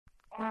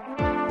You're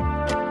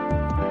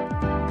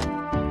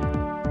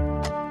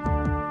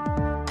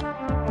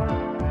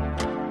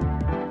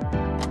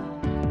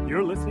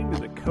listening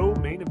to the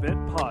Co-Main Event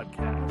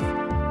Podcast.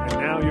 And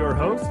now your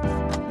hosts,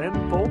 Ben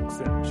Folks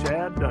and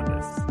Chad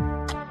Dundas.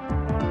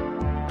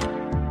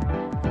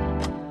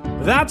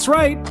 That's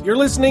right. You're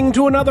listening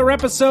to another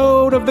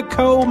episode of the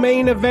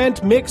Co-Main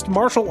Event Mixed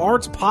Martial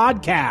Arts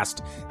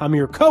Podcast. I'm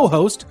your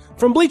co-host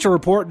from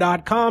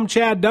BleacherReport.com,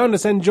 Chad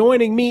Dundas, and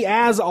joining me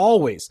as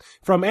always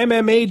from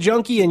MMA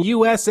Junkie and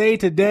USA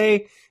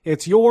Today,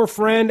 it's your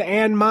friend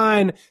and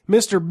mine,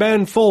 Mr.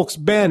 Ben Folks.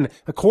 Ben,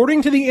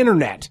 according to the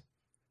internet,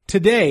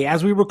 today,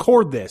 as we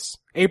record this,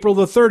 April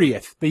the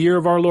 30th, the year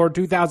of our Lord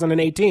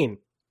 2018,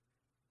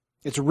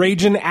 it's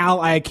Ragin' Al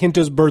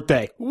Iaquinta's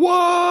birthday.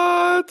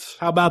 What?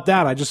 How about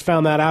that? I just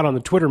found that out on the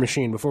Twitter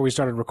machine before we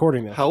started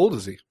recording this. How old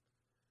is he?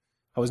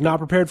 I was not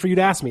prepared for you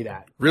to ask me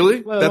that.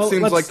 Really? Well, that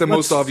seems like the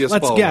most obvious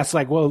Let's follow-up. guess,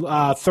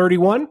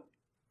 31?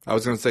 I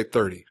was going to say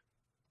 30.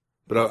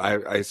 But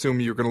I assume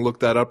you're going to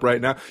look that up right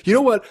now. You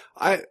know what?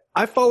 I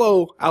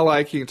follow Al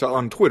Iaquinta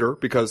on Twitter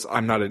because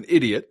I'm not an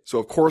idiot. So,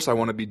 of course, I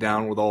want to be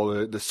down with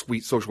all the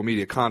sweet social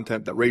media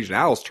content that Ragin'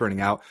 Al's turning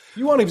out.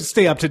 You want to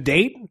stay up to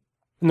date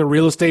in the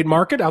real estate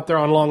market out there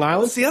on Long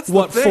Island? See, that's the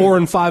what, thing. 4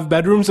 and 5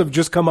 bedrooms have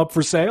just come up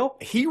for sale?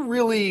 He's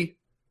really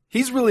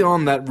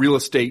on that real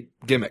estate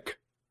gimmick.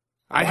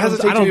 I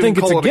don't think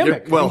it's a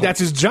gimmick. Well,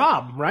 that's his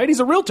job, right? He's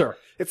a realtor.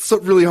 it's so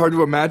really hard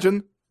to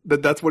imagine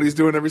that that's what he's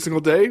doing every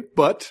single day.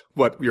 But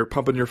what? You're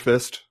pumping your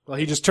fist? Well,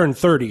 he just turned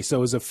 30, so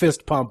it was a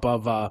fist pump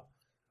of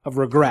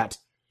regret.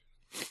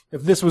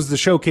 If this was the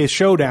Showcase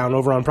Showdown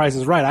over on Price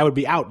is Right, I would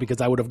be out because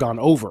I would have gone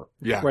over.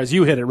 Yeah. Whereas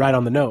you hit it right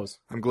on the nose.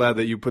 I'm glad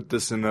that you put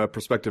this in a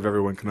perspective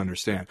everyone can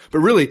understand. But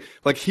really,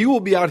 like, he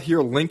will be out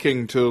here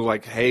linking to,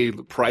 like, hey,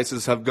 the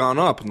prices have gone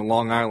up in the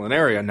Long Island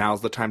area.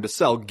 Now's the time to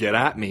sell. Get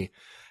at me.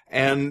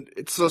 And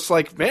it's just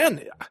like,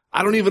 man,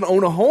 I don't even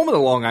own a home in the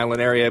Long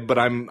Island area, but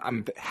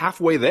I'm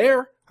halfway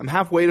there. I'm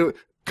halfway to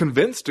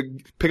convinced to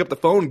pick up the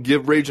phone,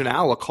 give Ragin'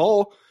 Al a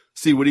call,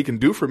 see what he can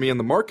do for me in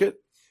the market.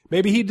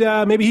 Maybe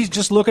he's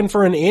just looking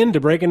for an in to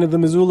break into the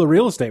Missoula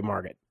real estate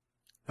market.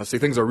 I see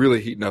things are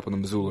really heating up in the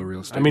Missoula real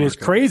estate It's market.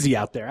 crazy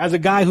out there. As a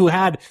guy who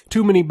had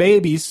too many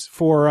babies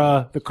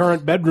for the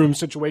current bedroom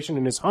situation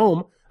in his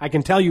home, I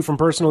can tell you from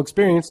personal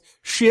experience,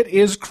 shit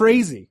is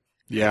crazy.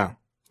 Yeah.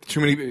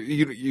 Too many,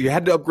 you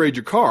had to upgrade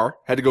your car,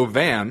 had to go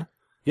van.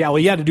 Yeah, well,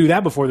 you had to do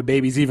that before the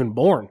baby's even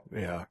born.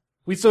 Yeah.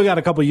 We still got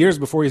a couple years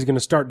before he's going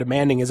to start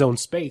demanding his own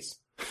space,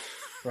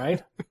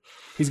 right?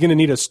 He's going to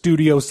need a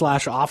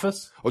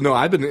studio/office. Oh no,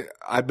 I've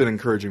been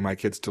encouraging my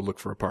kids to look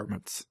for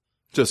apartments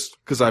just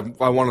because I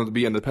want them to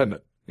be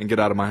independent and get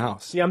out of my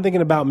house. See, I'm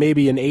thinking about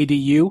maybe an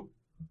ADU,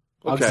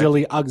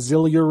 Okay.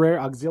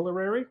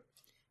 auxiliary,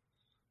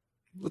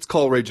 Let's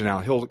call Ragin' Al.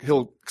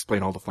 He'll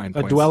explain all the fine a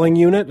points. dwelling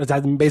unit. It's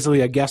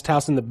basically a guest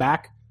house in the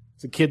back,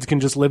 so kids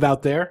can just live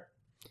out there.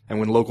 And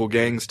when local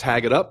gangs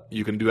tag it up,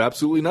 you can do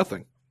absolutely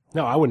nothing.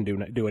 No, I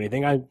wouldn't do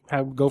anything.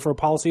 I go for a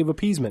policy of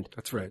appeasement.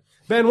 That's right.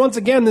 Ben, once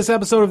again, this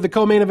episode of the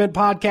Co-Main Event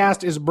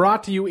Podcast is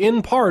brought to you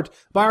in part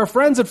by our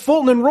friends at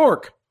Fulton and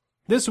Rourke.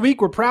 This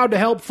week, we're proud to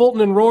help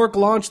Fulton and Rourke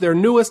launch their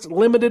newest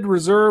limited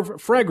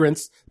reserve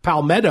fragrance,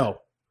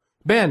 Palmetto.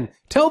 Ben,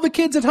 tell the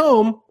kids at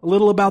home a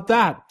little about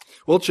that.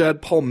 Well,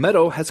 Chad,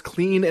 Palmetto has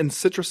clean and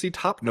citrusy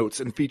top notes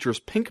and features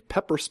pink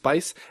pepper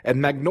spice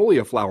and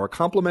magnolia flower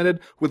complemented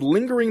with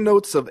lingering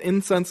notes of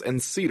incense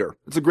and cedar.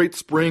 It's a great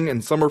spring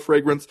and summer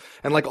fragrance,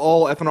 and like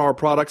all F&R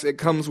products, it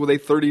comes with a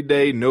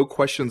 30-day, no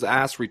questions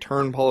asked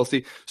return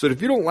policy, so that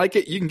if you don't like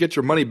it, you can get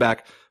your money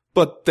back,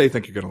 but they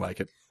think you're going to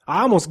like it.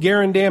 I almost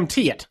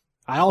guarantee it.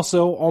 I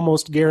also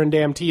almost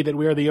guarantee that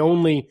we are the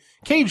only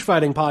cage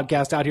fighting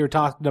podcast out here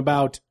talking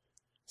about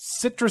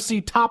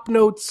citrusy top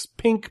notes,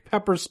 pink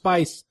pepper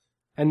spice,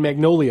 and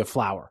magnolia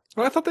flower.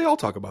 Well, I thought they all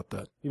talk about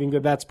that. You think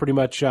that that's pretty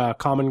much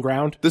common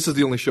ground? This is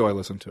the only show I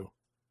listen to.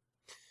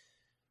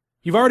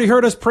 You've already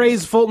heard us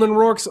praise Fulton and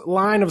Rourke's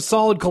line of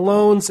solid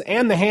colognes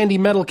and the handy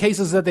metal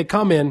cases that they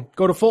come in.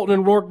 Go to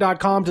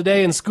FultonandRourke.com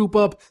today and scoop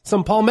up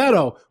some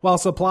Palmetto while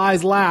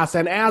supplies last.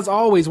 And as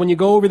always, when you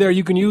go over there,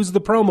 you can use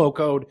the promo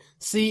code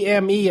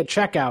CME at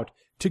checkout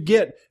to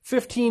get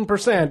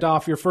 15%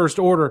 off your first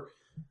order.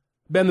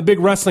 Ben, the big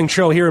wrestling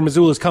show here in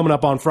Missoula is coming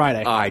up on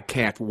Friday. I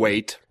can't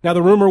wait. Now,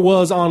 the rumor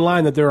was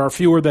online that there are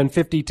fewer than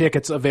 50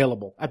 tickets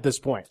available at this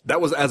point.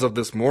 That was as of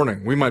this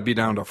morning. We might be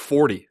down to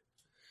 40.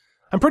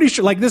 I'm pretty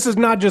sure, this is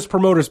not just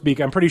promoter speak.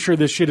 I'm pretty sure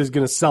this shit is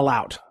going to sell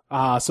out.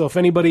 So if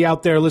anybody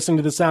out there listening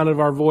to the sound of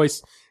our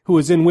voice who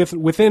is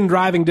within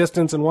driving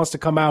distance and wants to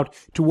come out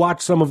to watch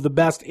some of the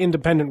best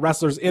independent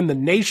wrestlers in the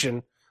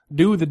nation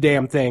do the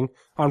damn thing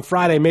on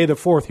Friday, May the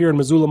 4th here in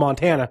Missoula,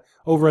 Montana,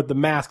 over at the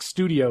Mask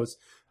Studios,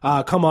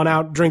 come on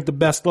out, drink the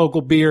best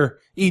local beer,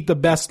 eat the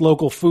best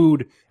local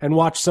food, and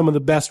watch some of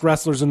the best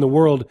wrestlers in the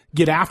world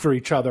get after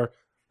each other.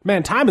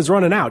 Man, time is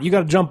running out. You got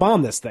to jump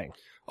on this thing.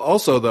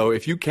 Also, though,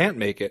 if you can't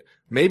make it,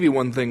 maybe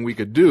one thing we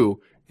could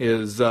do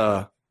is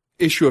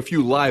issue a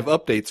few live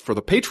updates for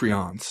the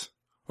Patreons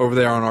over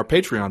there on our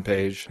Patreon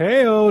page.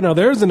 Hey-oh, now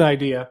there's an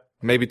idea.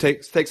 Maybe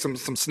take some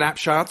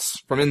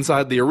snapshots from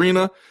inside the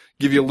arena,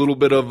 give you a little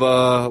bit of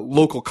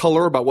local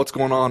color about what's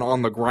going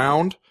on the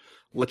ground,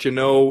 let you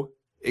know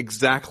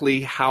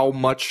exactly how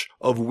much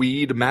of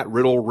weed Matt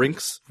Riddle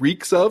reeks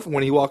of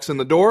when he walks in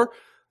the door.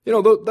 You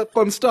know, that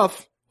fun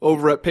stuff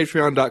over at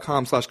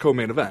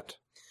patreon.com/co-main event.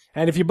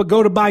 And if you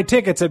go to buy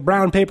tickets at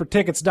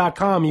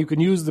brownpapertickets.com, you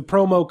can use the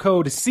promo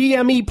code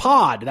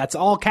CMEPOD. That's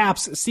all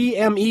caps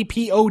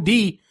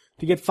CMEPOD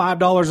to get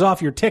 $5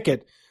 off your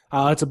ticket.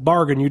 It's a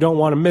bargain. You don't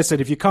want to miss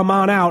it. If you come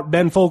on out,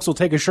 Ben Folks will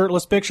take a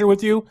shirtless picture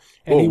with you,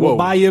 and he will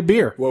buy you a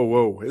beer.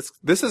 Whoa.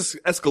 This has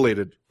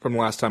escalated from the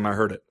last time I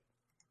heard it.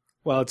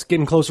 Well, it's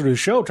getting closer to the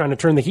show, trying to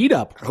turn the heat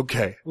up.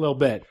 Okay. A little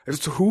bit.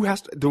 So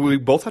do we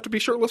both have to be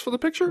shirtless for the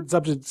picture?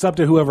 It's up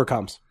to whoever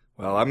comes.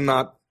 Well, I'm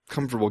not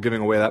comfortable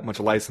giving away that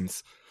much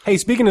license. Hey,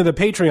 speaking of the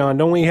Patreon,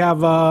 don't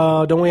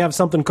we have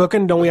something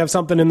cooking? Don't we have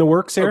something in the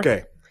works here?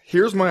 Okay.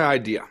 Here's my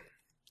idea.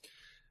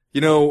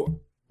 You know,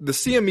 the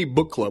CME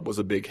Book Club was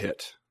a big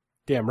hit.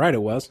 Damn right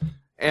it was.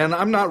 And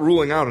I'm not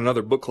ruling out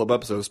another book club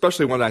episode,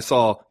 especially when I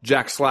saw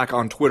Jack Slack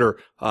on Twitter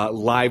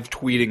live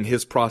tweeting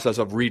his process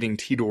of reading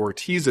Tito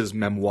Ortiz's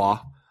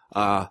memoir.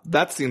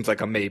 That seems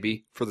like a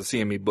maybe for the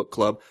CME Book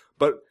Club.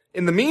 But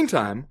in the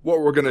meantime,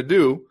 what we're going to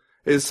do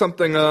is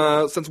something,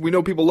 since we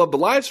know people love the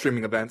live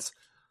streaming events,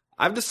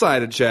 I've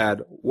decided,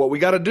 Chad, what we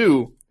got to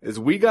do is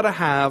we got to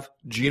have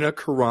Gina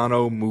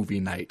Carano movie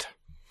night.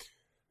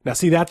 Now,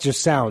 see, that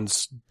just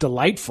sounds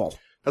delightful.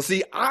 Now,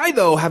 see, I,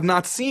 though, have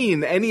not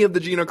seen any of the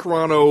Gina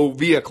Carano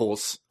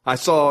vehicles. I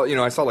saw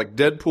like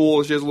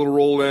Deadpool, she has a little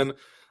role in,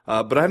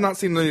 but I have not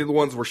seen any of the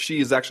ones where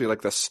she is actually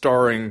like the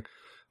starring,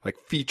 like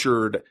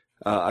featured,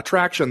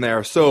 attraction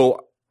there.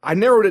 So I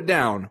narrowed it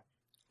down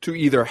to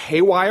either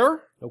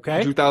Haywire,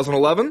 okay,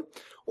 2011,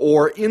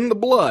 or In the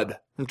Blood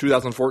from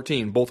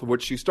 2014, both of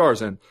which she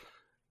stars in.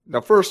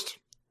 Now, first,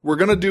 we're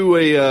gonna do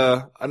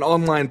an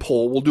online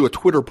poll. We'll do a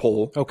Twitter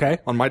poll. Okay.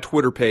 On my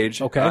Twitter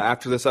page. Okay.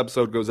 After this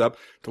episode goes up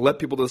to let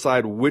people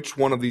decide which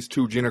one of these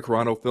two Gina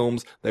Carano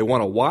films they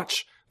want to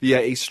watch via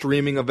a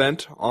streaming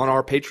event on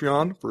our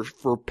Patreon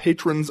for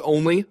patrons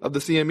only of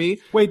the CME.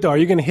 Wait, though, are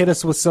you gonna hit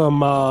us with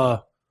some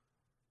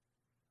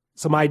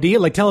idea?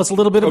 Like, tell us a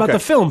little bit about the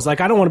films.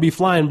 Like, I don't want to be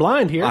flying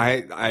blind here.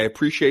 I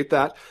appreciate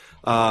that.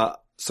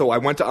 So I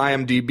went to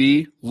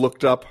IMDb,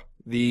 looked up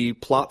the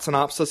plot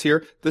synopsis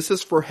here. This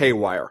is for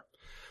Haywire.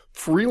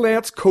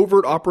 Freelance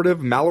covert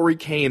operative Mallory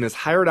Kane is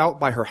hired out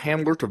by her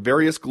handler to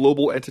various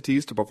global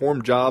entities to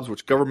perform jobs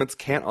which governments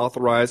can't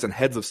authorize and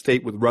heads of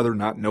state would rather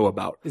not know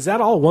about. Is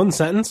that all one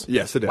sentence?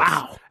 Yes, it is.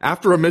 Wow.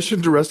 After a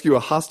mission to rescue a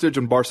hostage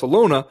in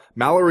Barcelona,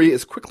 Mallory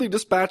is quickly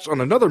dispatched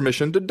on another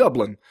mission to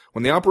Dublin.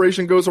 When the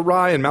operation goes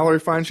awry and Mallory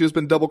finds she has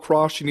been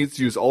double-crossed, she needs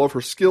to use all of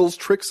her skills,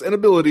 tricks, and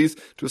abilities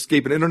to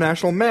escape an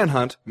international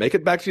manhunt, make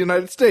it back to the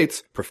United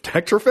States,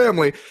 protect her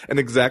family, and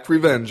exact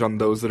revenge on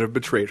those that have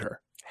betrayed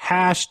her.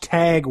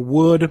 Hashtag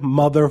would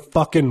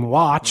motherfucking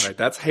watch. All right,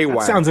 that's Haywire.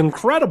 That sounds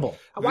incredible.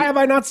 Why have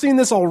I not seen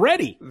this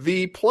already?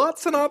 The plot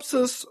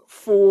synopsis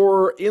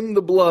for In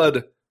the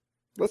Blood,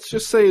 let's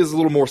just say, is a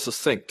little more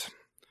succinct.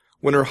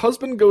 When her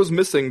husband goes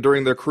missing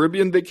during their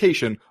Caribbean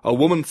vacation, a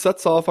woman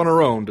sets off on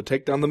her own to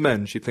take down the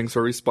men she thinks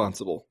are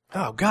responsible.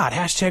 Oh, God.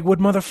 Hashtag would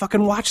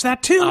motherfucking watch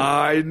that, too.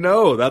 I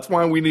know. That's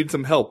why we need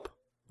some help.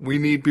 We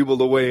need people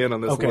to weigh in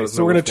on this. Okay,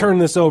 so we're going to turn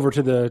this over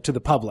to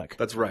the public.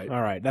 That's right. All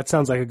right, that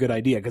sounds like a good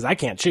idea, because I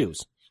can't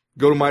choose.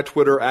 Go to my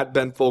Twitter, at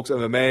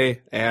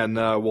BenFolksMMA, and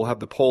we'll have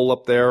the poll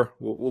up there.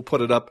 We'll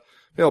put it up.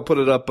 I'll put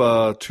it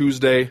up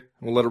Tuesday.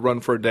 We'll let it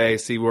run for a day,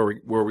 see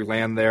where we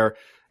land there.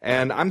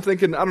 And I'm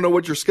thinking, I don't know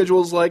what your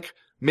schedule is like.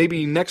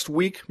 Maybe next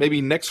week, maybe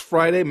next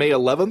Friday, May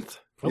 11th.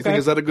 You think,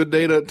 is that a good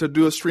day to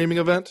do a streaming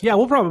event? Yeah,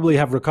 we'll probably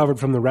have recovered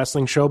from the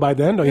wrestling show by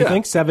then, don't you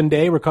think?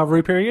 7-day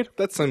recovery period?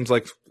 That seems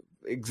like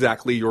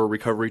exactly your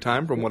recovery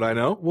time from what I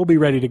know. We'll be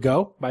ready to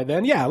go by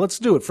then. Yeah, let's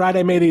do it.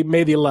 Friday, May the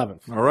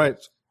 11th. All right.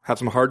 Have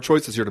some hard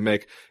choices here to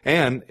make.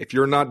 And if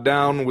you're not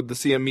down with the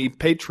CME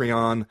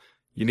Patreon,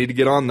 you need to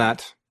get on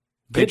that.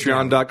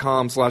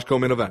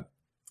 Patreon.com/co-main event.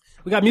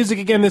 We got music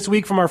again this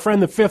week from our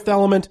friend The Fifth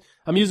Element,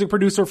 a music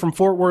producer from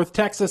Fort Worth,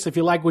 Texas. If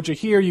you like what you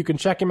hear, you can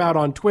check him out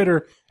on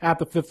Twitter at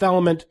The Fifth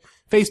Element,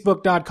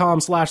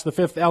 Facebook.com/The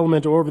Fifth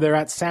Element, or over there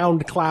at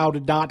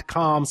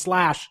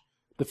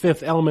SoundCloud.com/The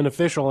Fifth Element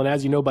Official. And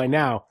as you know by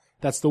now,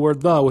 that's the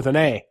word "the" with an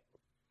A.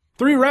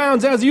 3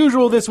 rounds as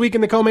usual this week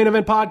in the Co-Main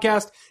Event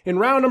podcast. In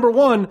round number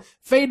 1,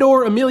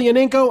 Fedor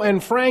Emelianenko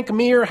and Frank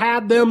Mir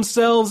had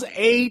themselves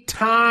a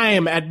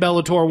time at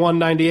Bellator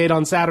 198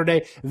 on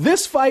Saturday.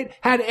 This fight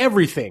had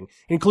everything,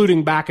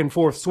 including back and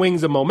forth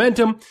swings of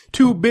momentum,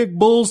 2 big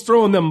bulls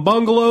throwing them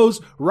bungalows,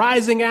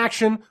 rising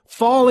action,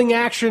 falling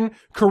action,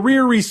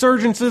 career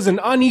resurgences and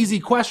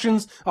uneasy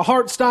questions, a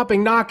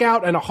heart-stopping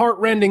knockout and a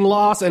heart-rending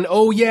loss, and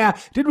oh yeah,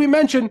 did we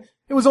mention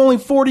it was only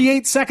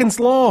 48 seconds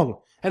long?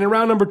 And in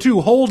round number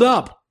 2, hold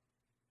up.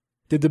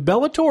 Did the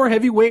Bellator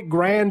Heavyweight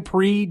Grand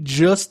Prix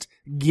just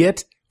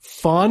get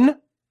fun?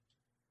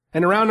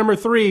 And in round number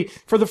 3,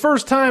 for the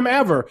first time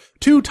ever,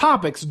 2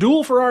 topics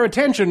duel for our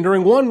attention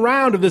during one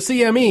round of the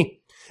CME.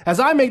 as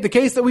I make the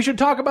case that we should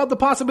talk about the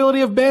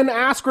possibility of Ben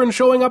Askren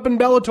showing up in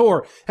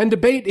Bellator and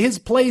debate his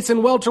place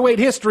in welterweight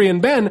history.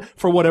 And Ben,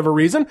 for whatever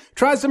reason,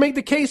 tries to make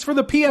the case for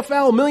the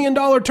PFL $1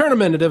 million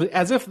tournament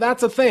as if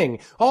that's a thing.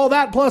 All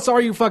that plus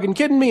are you fucking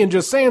kidding me and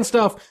just saying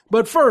stuff.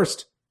 But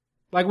first,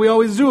 like we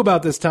always do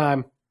about this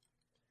time,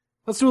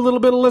 let's do a little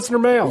bit of listener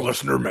mail.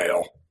 Listener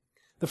mail.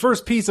 The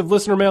first piece of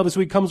listener mail this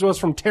week comes to us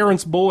from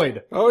Terrence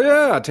Boyd. Oh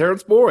yeah,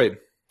 Terrence Boyd.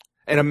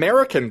 An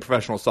American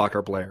professional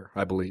soccer player,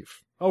 I believe.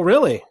 Oh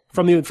really?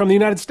 From the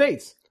United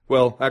States?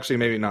 Well, actually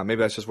maybe not. Maybe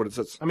that's just what it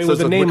says. I mean,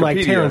 with a name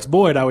like Terrence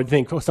Boyd, I would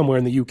think somewhere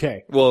in the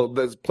UK. Well,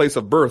 the place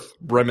of birth,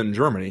 Bremen,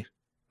 Germany.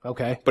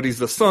 Okay. But he's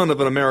the son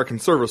of an American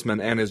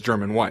serviceman and his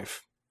German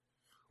wife.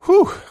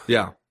 Whew.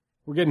 Yeah.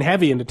 We're getting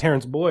heavy into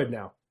Terrence Boyd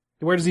now.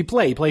 Where does he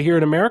play? He play here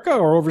in America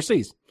or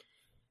overseas?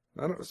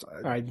 I don't know.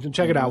 All right,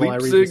 check it out while I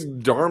read Leipzig,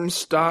 this.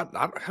 Darmstadt.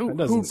 That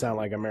doesn't sound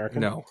like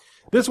American. No.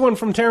 This one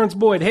from Terrence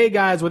Boyd. Hey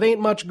guys, with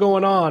ain't much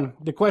going on,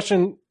 this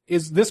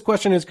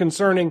question is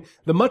concerning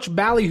the much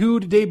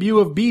ballyhooed debut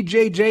of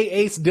BJJ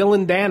ace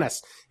Dylan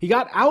Dennis. He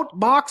got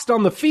outboxed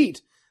on the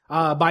feet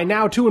by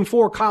now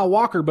 2-4 Kyle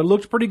Walker, but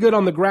looked pretty good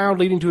on the ground,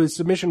 leading to his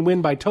submission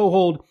win by toe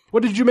hold.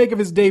 What did you make of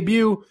his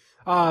debut?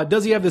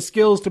 Does he have the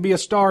skills to be a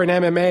star in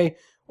MMA?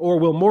 Or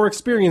will more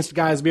experienced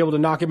guys be able to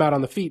knock him out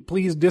on the feet?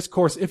 Please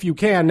discourse if you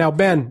can. Now,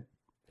 Ben,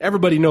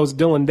 everybody knows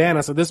Dylan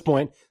Dennis at this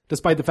point,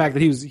 despite the fact that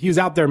he was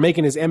out there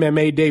making his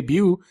MMA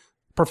debut,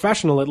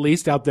 professional at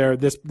least, out there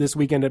this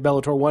weekend at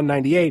Bellator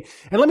 198.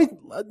 And let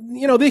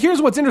me,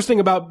 here's what's interesting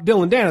about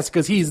Dylan Dennis,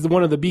 because he's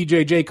one of the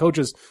BJJ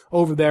coaches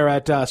over there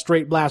at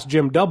Straight Blast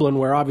Gym Dublin,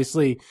 where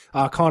obviously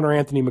Conor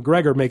Anthony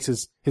McGregor makes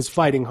his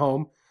fighting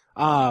home.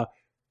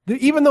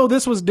 Even though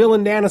this was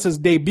Dylan Dennis's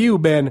debut,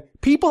 Ben,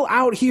 people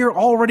out here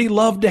already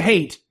love to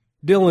hate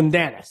Dylan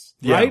Dennis,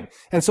 right? Yeah.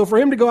 And so for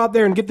him to go out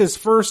there and get this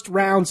first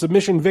round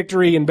submission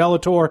victory in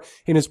Bellator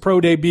in his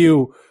pro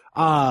debut,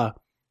 I'm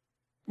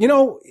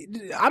going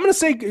to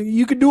say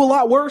you could do a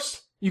lot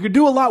worse. You could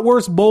do a lot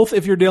worse both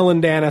if you're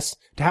Dylan Dennis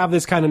to have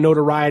this kind of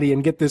notoriety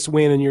and get this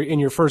win in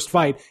your first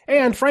fight.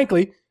 And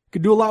frankly, you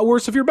could do a lot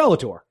worse if you're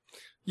Bellator.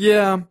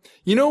 Yeah.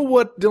 You know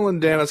what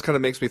Dylan Dennis kind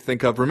of makes me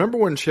think of? Remember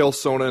when Chael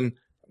Sonnen,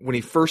 when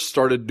he first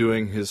started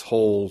doing his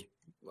whole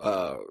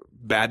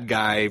bad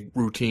guy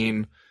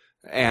routine,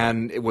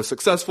 and it was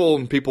successful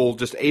and people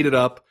just ate it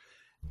up,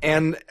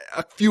 and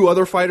a few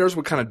other fighters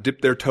would kind of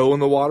dip their toe in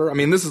the water. I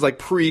mean, this is like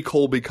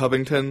pre-Colby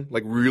Covington,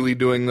 like really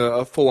doing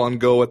a full-on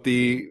go at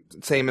the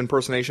same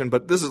impersonation,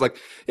 but this is like,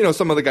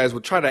 some of the guys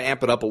would try to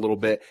amp it up a little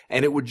bit,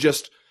 and it would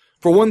just,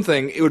 for one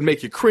thing, it would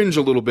make you cringe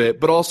a little bit,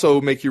 but also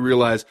make you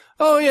realize,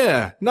 oh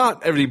yeah,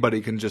 not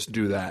everybody can just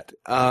do that.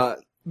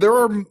 There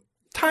are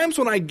times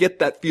when I get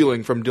that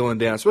feeling from Dylan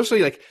Dennis,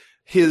 especially like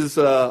his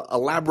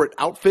elaborate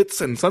outfits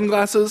and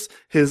sunglasses,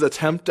 his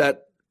attempt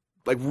at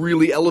like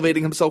really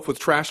elevating himself with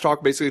trash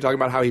talk, basically talking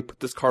about how he put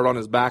this card on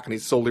his back and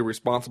he's solely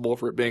responsible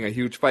for it being a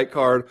huge fight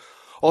card,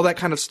 all that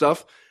kind of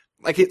stuff.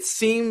 Like it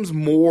seems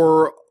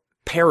more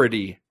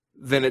parody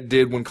than it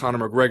did when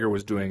Conor McGregor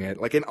was doing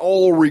it. Like in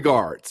all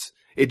regards,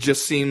 it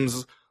just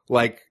seems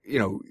like,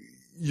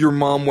 your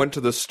mom went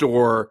to the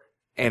store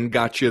and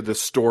got you the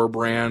store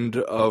brand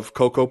of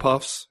Cocoa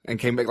Puffs and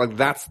came back. Like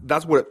that's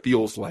what it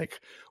feels like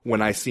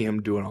when I see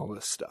him doing all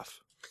this stuff.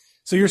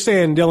 So you're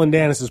saying Dylan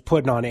Dennis is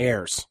putting on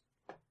airs.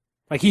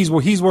 Like he's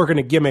working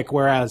a gimmick,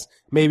 whereas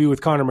maybe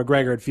with Conor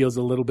McGregor it feels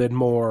a little bit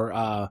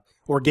more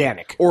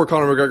organic. Or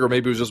Conor McGregor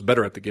maybe was just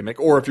better at the gimmick.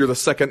 Or if you're the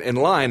second in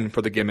line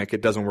for the gimmick,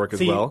 it doesn't work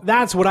as well.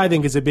 That's what I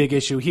think is a big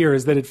issue here,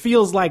 is that it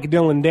feels like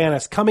Dylan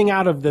Dennis coming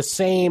out of the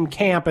same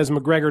camp as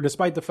McGregor,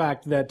 despite the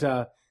fact that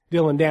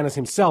Dylan Dennis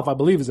himself, I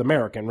believe, is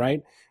American,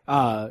 right?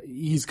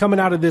 He's coming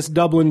out of this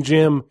Dublin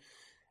gym,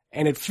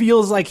 and it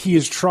feels like he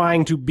is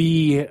trying to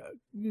be,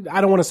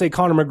 I don't want to say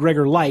Conor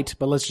McGregor light,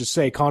 but let's just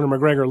say Conor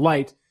McGregor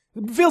light.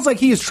 It feels like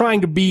he is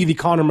trying to be the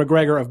Conor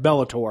McGregor of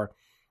Bellator,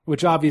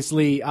 which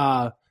obviously isn't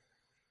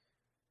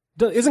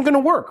going to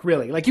work,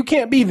 really. Like, you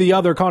can't be the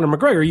other Conor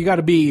McGregor. You got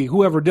to be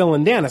whoever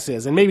Dylan Dennis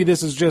is. And maybe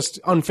this is just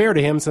unfair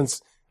to him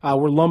since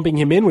we're lumping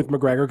him in with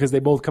McGregor because they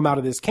both come out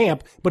of this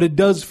camp. But it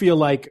does feel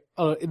like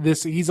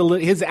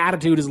his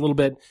attitude is a little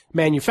bit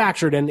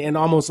manufactured and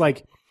almost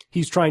like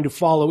he's trying to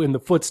follow in the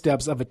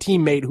footsteps of a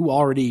teammate who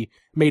already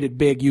made it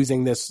big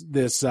using this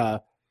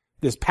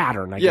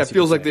pattern. I guess it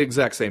feels like the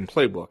exact same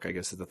playbook, I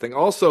guess is the thing.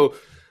 Also,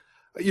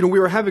 we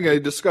were having a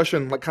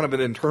discussion, like kind of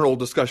an internal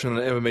discussion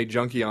on MMA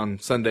Junkie on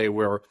Sunday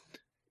where,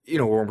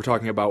 when we're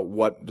talking about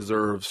what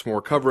deserves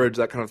more coverage,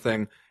 that kind of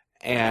thing.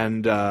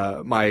 And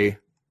my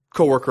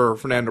coworker,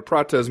 Fernando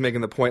Prata, is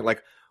making the point,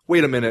 like,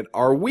 wait a minute,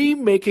 are we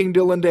making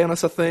Dylan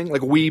Dennis a thing?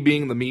 Like, we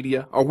being the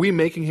media, are we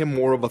making him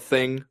more of a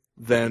thing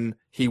than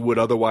he would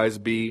otherwise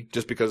be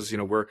just because,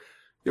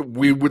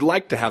 we would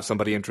like to have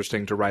somebody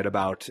interesting to write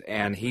about,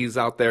 and he's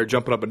out there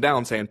jumping up and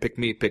down saying, pick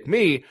me, pick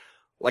me.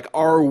 Like,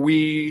 are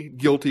we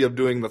guilty of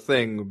doing the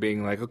thing,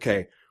 being like,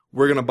 okay,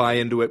 we're going to buy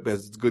into it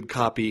because it's good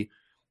copy,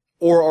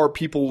 or are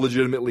people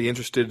legitimately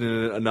interested in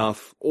it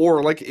enough,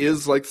 or, like,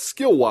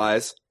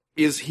 skill-wise,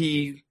 is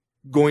he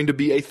going to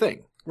be a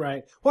thing?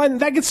 Right. Well, and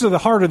that gets to the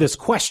heart of this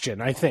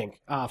question, I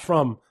think,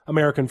 from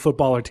American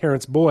footballer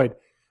Terrence Boyd,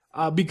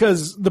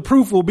 because the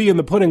proof will be in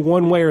the pudding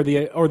one way or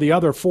the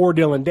other for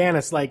Dillon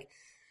Danis. Like,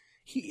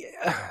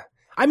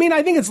 I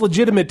think it's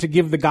legitimate to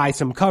give the guy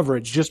some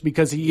coverage just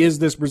because he is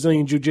this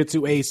Brazilian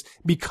Jiu-Jitsu ace,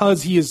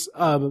 because he is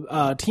a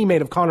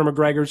teammate of Conor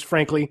McGregor's,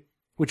 frankly,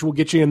 which will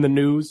get you in the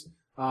news,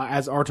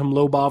 as Artem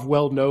Lobov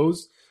well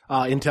knows.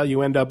 Until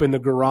you end up in the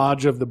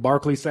garage of the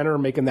Barclays Center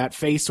making that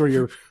face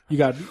where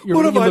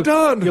what have I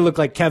done? You look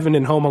like Kevin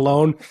in Home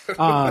Alone.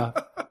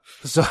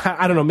 So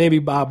I don't know, maybe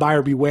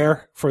buyer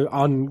beware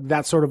on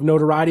that sort of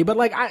notoriety, but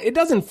it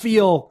doesn't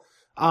feel,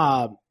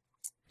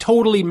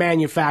 totally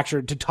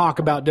manufactured to talk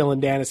about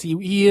Dillon Danis.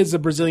 He is a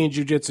Brazilian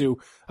Jiu-Jitsu,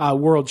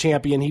 world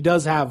champion. He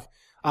does have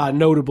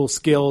notable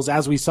skills,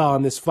 as we saw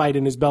in this fight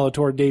in his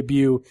Bellator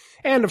debut.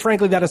 And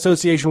frankly, that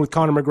association with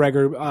Conor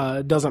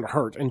McGregor doesn't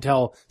hurt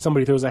until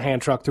somebody throws a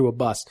hand truck through a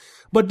bus.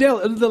 But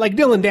Dillon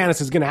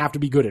Danis is going to have to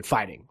be good at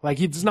fighting.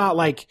 It's not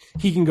like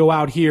he can go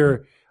out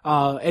here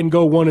and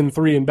go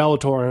 1-3 in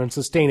Bellator and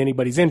sustain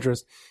anybody's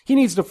interest. He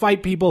needs to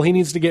fight people. He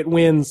needs to get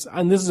wins.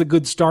 And this is a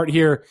good start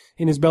here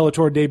in his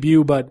Bellator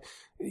debut, but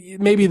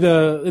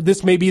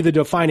this may be the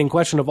defining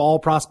question of all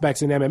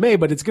prospects in MMA,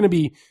 but it's going to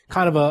be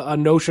kind of a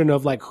notion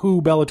of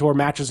who Bellator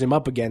matches him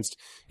up against.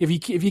 If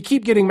you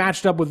keep getting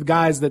matched up with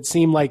guys that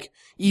seem like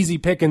easy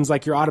pickings,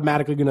 like you're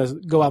automatically going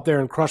to go out there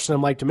and crush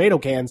them like tomato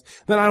cans,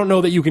 then I don't know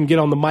that you can get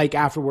on the mic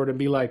afterward and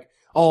be like,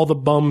 all the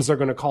bums are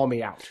going to call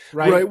me out,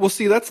 right? Right. Well,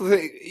 see, that's the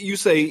thing. You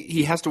say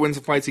he has to win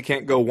some fights. He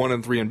can't go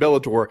 1-3 in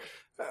Bellator.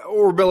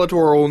 Or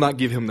Bellator will not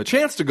give him the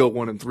chance to go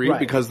 1-3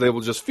 because they will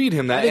just feed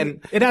him that.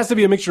 And it has to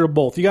be a mixture of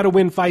both. You got to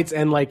win fights,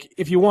 and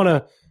if you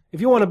want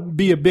to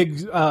be a big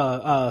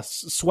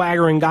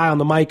swaggering guy on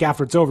the mic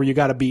after it's over, you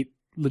got to beat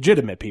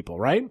legitimate people,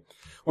 right?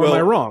 Or am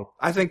I wrong?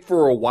 I think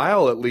for a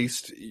while at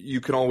least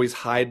you can always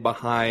hide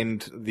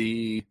behind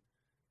the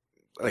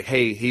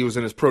hey, he was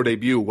in his pro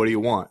debut. What do you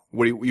want?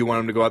 What do you want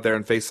him to go out there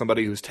and face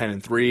somebody who's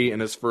 10-3 in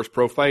his first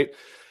pro fight?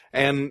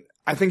 And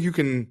I think you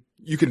can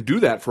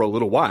do that for a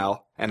little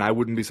while, and I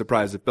wouldn't be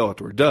surprised if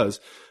Bellator does.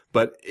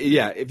 But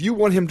yeah, if you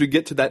want him to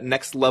get to that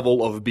next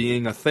level of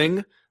being a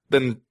thing,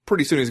 then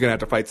pretty soon he's going to have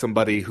to fight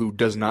somebody who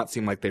does not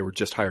seem like they were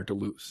just hired to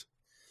lose.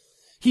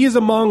 He is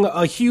among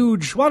a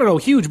huge, well, I don't know,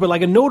 huge, but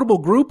a notable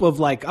group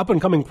of up and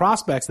coming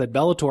prospects that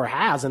Bellator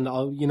has. And, a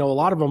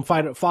lot of them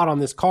fought on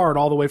this card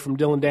all the way from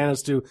Dillon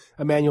Danis to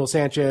Emmanuel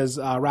Sanchez,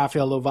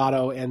 Rafael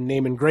Lovato, and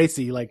Naaman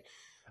Gracie.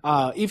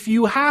 If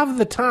you have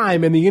the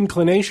time and the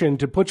inclination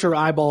to put your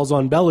eyeballs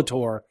on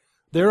Bellator,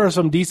 there are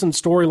some decent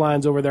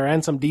storylines over there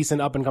and some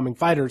decent up-and-coming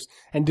fighters,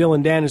 and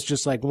Dillon Danis is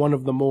just one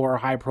of the more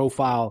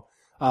high-profile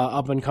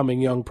up-and-coming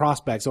young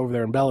prospects over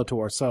there in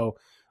Bellator. So,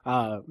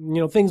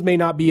 things may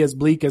not be as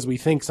bleak as we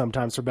think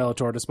sometimes for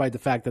Bellator, despite the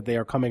fact that they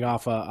are coming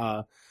off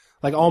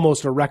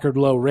almost a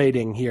record-low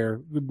rating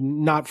here,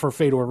 not for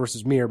Fedor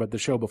versus Mir, but the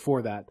show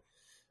before that.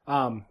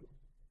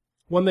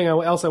 One thing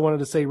else I wanted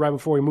to say right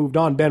before we moved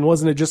on, Ben,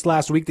 wasn't it just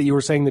last week that you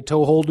were saying the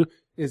toe hold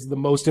is the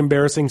most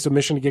embarrassing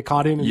submission to get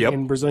caught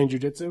in Brazilian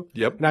Jiu-Jitsu?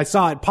 Yep. And I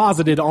saw it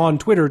posited on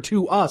Twitter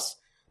to us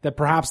that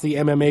perhaps the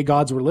MMA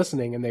gods were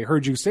listening and they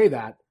heard you say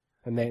that,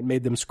 and they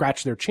made them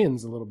scratch their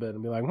chins a little bit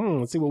and be like,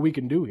 let's see what we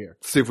can do here.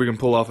 See if we can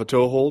pull off a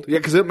toe hold. Yeah,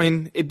 because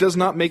it does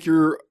not make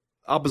your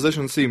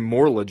opposition seem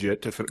more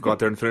legit to go out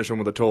there and finish them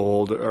with a toe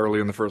hold early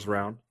in the first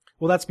round.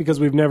 Well, that's because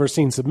we've never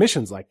seen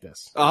submissions like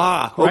this.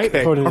 Ah, right?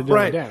 okay. According to All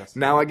right. Danis.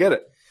 Now I get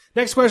it.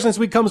 Next question this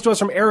week comes to us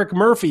from Eric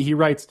Murphy. He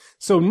writes,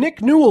 so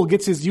Nick Newell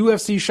gets his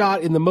UFC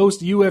shot in the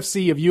most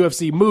UFC of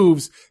UFC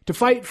moves to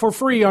fight for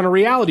free on a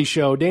reality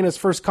show. Dana's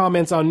first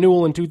comments on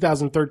Newell in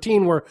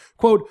 2013 were,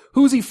 quote,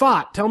 who's he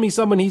fought? Tell me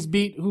someone he's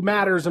beat who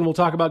matters and we'll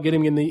talk about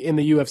getting in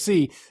the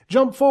UFC.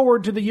 Jump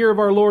forward to the year of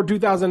our Lord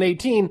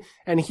 2018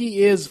 and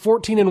he is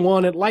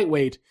 14-1 at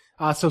lightweight.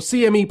 So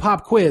CME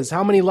pop quiz.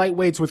 How many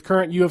lightweights with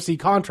current UFC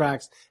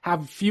contracts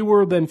have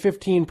fewer than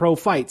 15 pro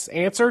fights?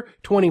 Answer,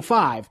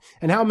 25.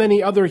 And how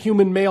many other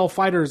human male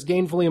fighters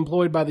gainfully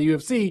employed by the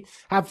UFC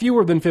have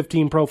fewer than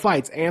 15 pro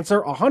fights?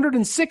 Answer,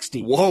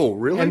 160. Whoa,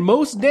 really? And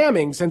most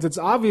damning, since it's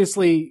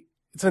obviously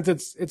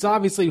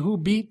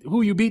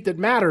who you beat that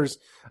matters,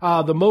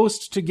 the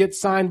most to get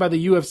signed by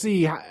the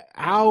UFC,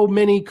 how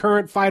many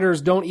current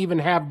fighters don't even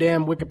have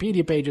damn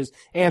Wikipedia pages?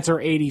 Answer,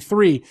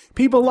 83.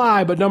 People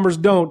lie, but numbers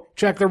don't.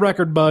 Check the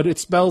record, bud. It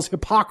spells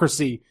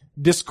hypocrisy.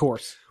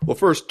 Discourse. Well,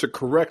 first, to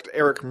correct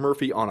Eric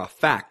Murphy on a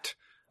fact,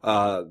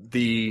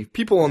 the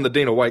people on the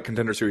Dana White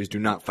Contender Series do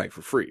not fight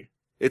for free.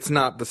 It's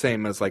not the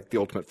same as The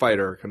Ultimate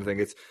Fighter kind of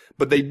thing.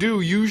 But they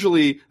do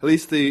usually, at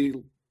least the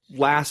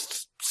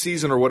last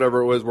season or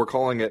whatever it was, we're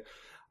calling it,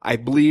 I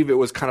believe it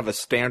was kind of a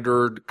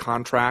standard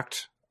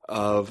contract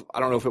of, I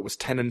don't know if it was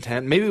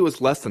 10-10, maybe it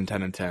was less than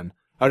 10-10.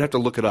 I would have to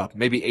look it up.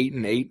 Maybe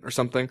 8-8 or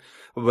something.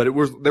 But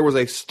there was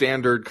a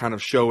standard kind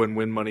of show and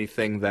win money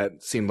thing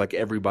that seemed like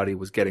everybody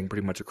was getting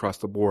pretty much across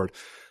the board.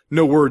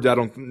 No word, I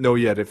don't know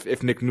yet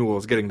if Nick Newell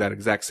is getting that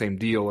exact same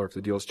deal or if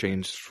the deal's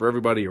changed for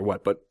everybody or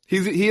what. But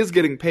he is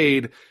getting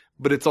paid,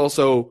 but it's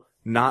also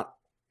not,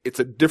 it's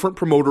a different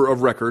promoter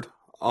of record.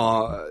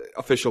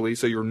 officially,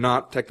 so you're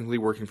not technically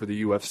working for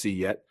the UFC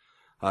yet.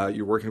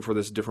 You're working for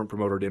this different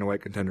promoter, Dana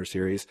White Contender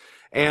Series,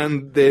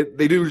 and they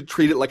do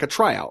treat it like a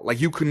tryout. Like,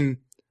 you can,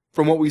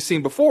 from what we've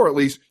seen before at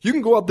least, you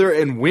can go out there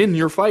and win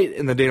your fight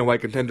in the Dana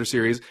White Contender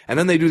Series, and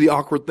then they do the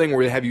awkward thing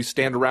where they have you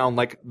stand around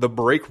like the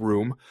break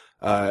room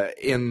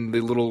in the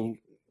little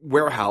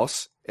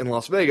warehouse in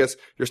Las Vegas.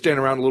 You're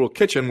standing around a little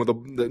kitchen with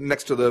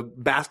next to the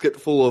basket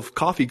full of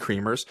coffee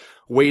creamers,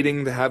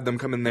 waiting to have them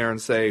come in there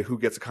and say who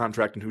gets a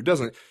contract and who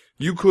doesn't.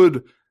 You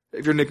could,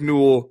 if you're Nick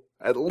Newell,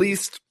 at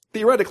least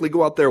theoretically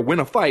go out there, win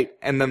a fight,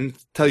 and then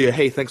tell you,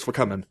 hey, thanks for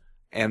coming,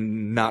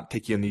 and not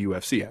take you in the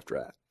UFC after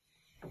that.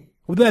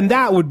 Well, then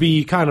that would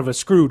be kind of a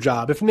screw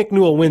job. If Nick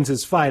Newell wins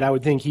his fight, I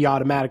would think he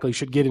automatically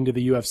should get into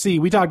the UFC.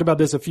 We talked about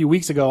this a few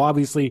weeks ago.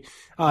 Obviously,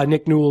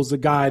 Nick Newell's a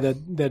guy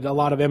that a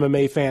lot of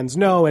MMA fans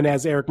know, and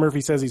as Eric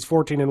Murphy says, he's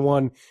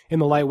 14-1 in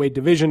the lightweight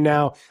division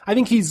now. I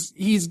think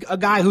he's a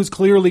guy who's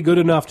clearly good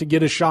enough to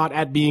get a shot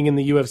at being in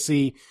the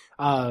UFC.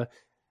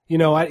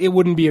 It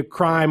wouldn't be a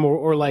crime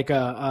or like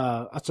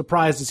a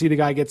surprise to see the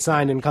guy get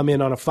signed and come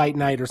in on a fight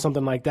night or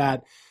something like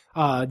that.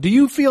 Do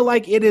you feel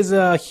like it is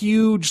a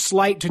huge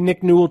slight to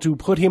Nick Newell to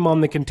put him on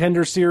the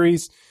Contender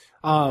Series?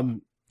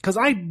 Cause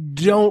I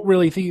don't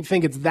really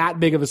think it's that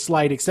big of a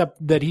slight,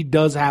 except that he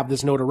does have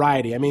this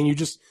notoriety. I mean, you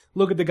just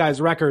look at the guy's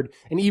record,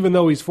 and even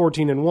though he's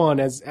 14-1,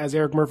 as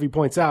Eric Murphy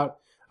points out,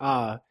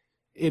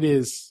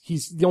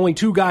 he's the only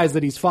two guys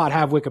that he's fought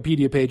have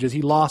Wikipedia pages.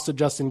 He lost to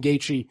Justin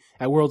Gaethje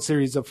at World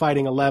Series of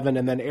Fighting 11,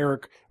 and then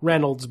Eric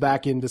Reynolds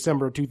back in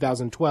December of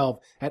 2012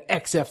 at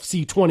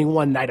XFC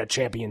 21 Night of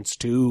Champions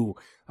 2.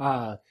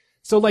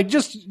 So like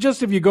just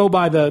if you go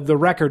by the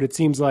record, it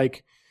seems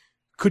like,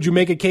 could you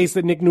make a case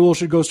that Nick Newell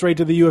should go straight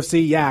to the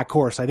UFC? Yeah, of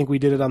course. I think we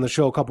did it on the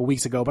show a couple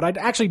weeks ago, but I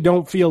actually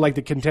don't feel like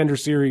the Contender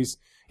Series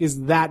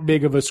is that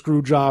big of a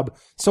screw job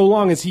so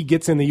long as he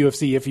gets in the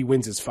UFC if he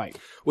wins his fight.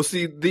 Well,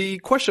 see, the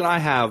question I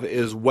have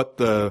is what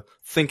the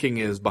thinking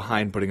is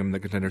behind putting him in the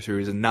Contender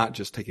Series and not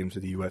just taking him to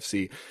the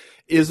UFC.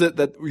 Is it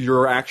that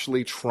you're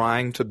actually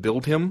trying to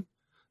build him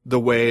the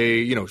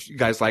way,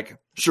 guys like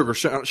Sugar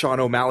Sean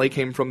O'Malley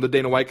came from the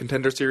Dana White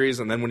Contender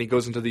Series, and then when he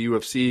goes into the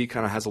UFC,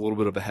 kind of has a little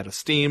bit of a head of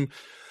steam?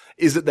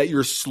 Is it that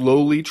you're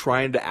slowly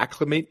trying to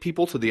acclimate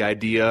people to the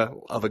idea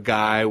of a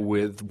guy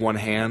with one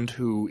hand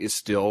who is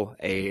still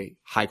a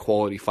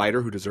high-quality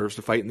fighter who deserves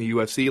to fight in the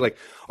UFC? Like,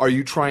 are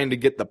you trying to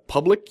get the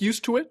public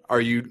used to it?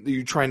 Are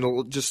you trying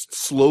to just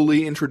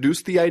slowly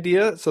introduce the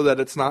idea so that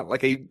it's not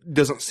like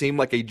doesn't seem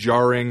like a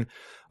jarring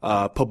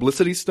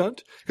publicity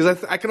stunt?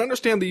 Because I can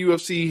understand the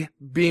UFC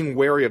being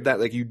wary of that.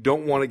 Like, you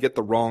don't want to get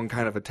the wrong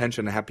kind of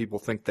attention and have people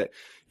think that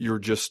you're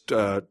just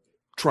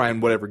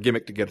trying whatever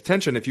gimmick to get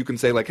attention. If you can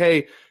say like,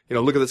 hey,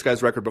 look at this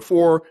guy's record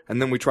before,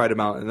 and then we tried him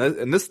out,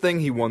 and this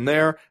thing he won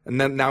there, and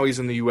then now he's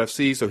in the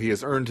UFC, so he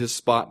has earned his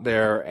spot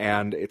there,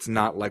 and it's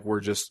not like we're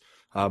just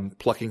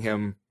plucking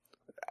him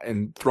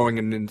and throwing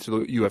him into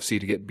the UFC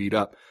to get beat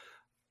up.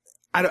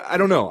 I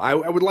don't know.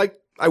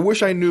 I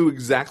wish I knew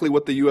exactly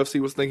what the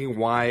UFC was thinking,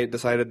 why it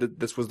decided that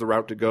this was the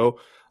route to go.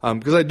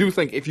 Because I do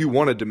think if you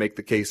wanted to make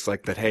the case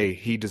like that, hey,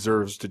 he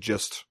deserves to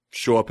just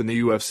show up in the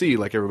UFC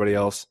like everybody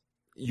else,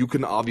 you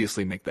can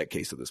obviously make that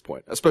case at this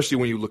point, especially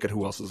when you look at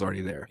who else is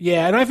already there.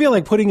 Yeah, and I feel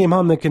like putting him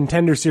on the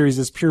Contender Series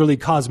is purely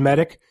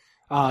cosmetic,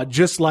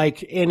 just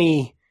like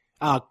any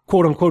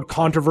quote-unquote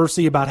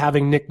controversy about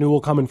having Nick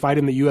Newell come and fight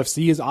in the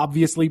UFC is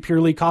obviously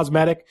purely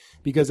cosmetic,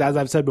 because as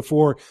I've said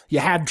before, you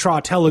had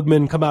Trot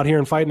Teligman come out here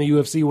and fight in the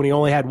UFC when he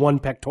only had one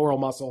pectoral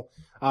muscle.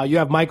 You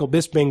have Michael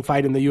Bisping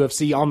fight in the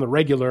UFC on the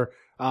regular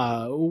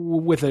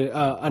with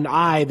an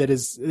eye that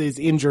is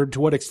injured. To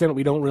what extent,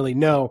 we don't really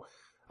know.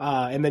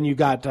 And then you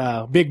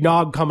got Big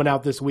Nog coming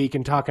out this week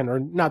and talking, or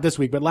not this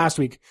week, but last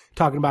week,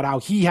 talking about how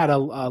he had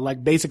a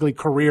basically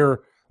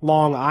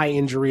career-long eye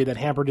injury that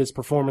hampered his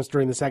performance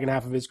during the second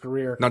half of his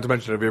career. Not to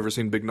mention, have you ever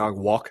seen Big Nog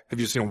walk?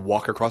 Have you seen him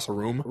walk across a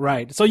room?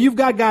 Right. So you've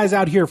got guys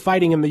out here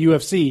fighting in the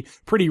UFC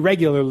pretty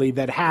regularly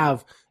that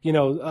have,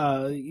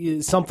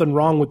 something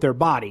wrong with their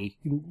body.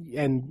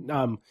 And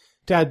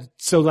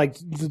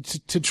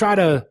to try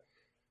to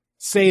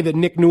say that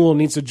Nick Newell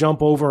needs to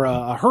jump over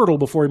a hurdle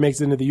before he makes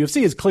it into the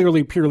UFC is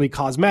clearly purely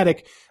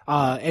cosmetic.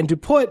 And to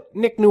put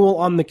Nick Newell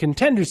on the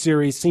Contender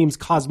Series seems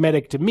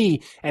cosmetic to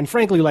me, and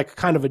frankly like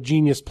kind of a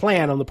genius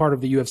plan on the part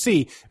of the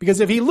UFC, because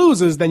if he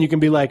loses, then you can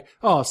be like,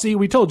 oh, see,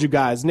 we told you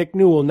guys, Nick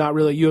Newell, not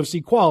really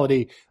UFC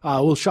quality.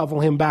 We'll shuffle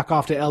him back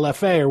off to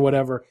LFA or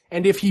whatever.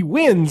 And if he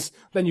wins,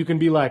 then you can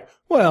be like,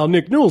 well,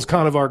 Nick Newell's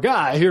kind of our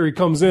guy. Here he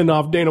comes in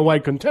off Dana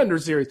White Contender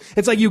Series.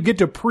 It's like you get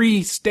to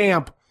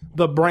pre-stamp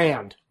the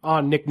brand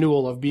on Nick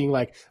Newell of being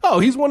like, oh,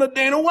 he's one of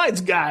Dana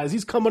White's guys.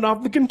 He's coming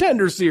off the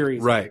Contender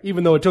Series. Right.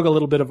 Even though it took a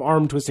little bit of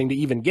arm twisting to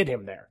even get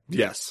him there.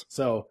 Yes.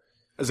 So,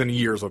 as in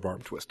years of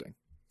arm twisting.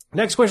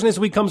 Next question this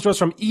week comes to us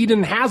from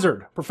Eden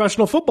Hazard,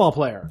 professional football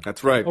player.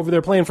 That's right. Over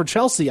there playing for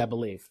Chelsea, I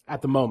believe,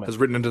 at the moment. Has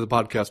written into the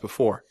podcast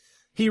before.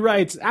 He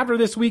writes, after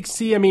this week's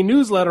CME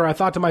newsletter, I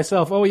thought to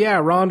myself, oh yeah,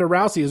 Ronda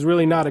Rousey is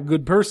really not a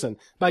good person.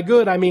 By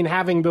good, I mean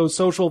having those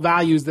social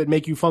values that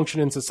make you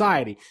function in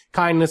society.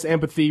 Kindness,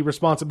 empathy,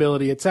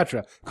 responsibility,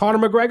 etc.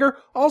 Conor McGregor,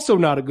 also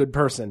not a good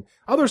person.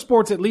 Other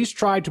sports at least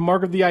try to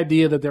market the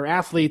idea that their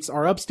athletes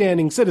are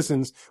upstanding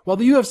citizens, while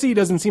the UFC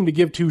doesn't seem to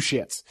give two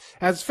shits.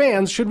 As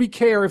fans, should we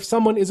care if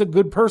someone is a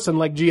good person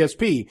like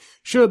GSP?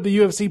 Should the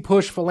UFC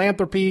push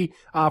philanthropy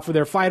for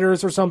their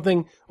fighters or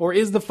something? Or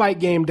is the fight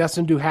game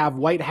destined to have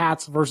white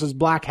hats versus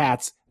black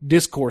hats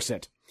discourse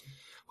it?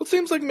 Well, it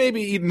seems like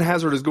maybe Eden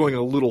Hazard is going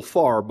a little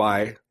far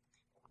by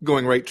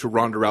going right to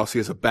Ronda Rousey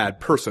as a bad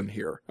person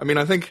here. I mean,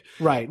 I think...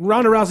 Right.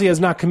 Ronda Rousey has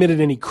not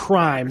committed any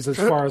crimes as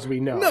far as we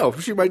know. No,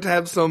 she might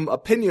have some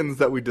opinions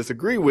that we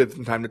disagree with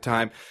from time to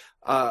time.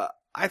 I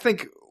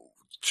think,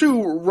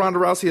 too, Ronda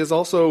Rousey is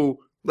also,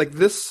 like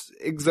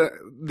the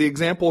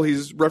example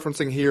he's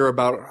referencing here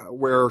about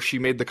where she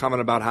made the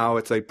comment about how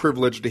it's a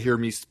privilege to hear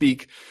me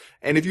speak.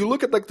 And if you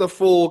look at like the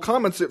full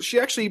comments, she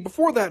actually,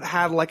 before that,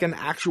 had like an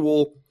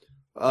actual,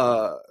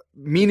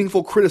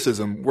 meaningful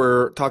criticism.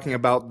 We're talking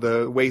about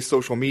the way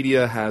social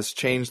media has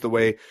changed the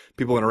way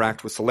people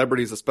interact with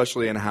celebrities,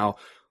 especially, and how,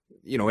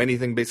 you know,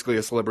 anything basically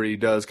a celebrity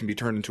does can be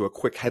turned into a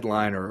quick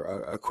headline or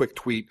a quick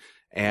tweet,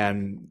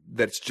 and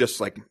that's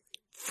just like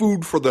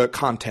food for the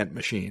content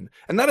machine.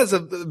 And that is a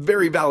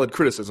very valid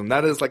criticism.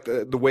 That is like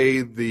the way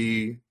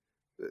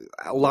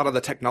a lot of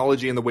the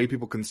technology and the way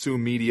people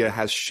consume media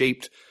has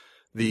shaped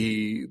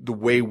the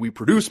way we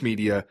produce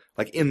media,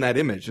 like in that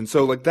image. And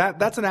so like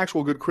that's an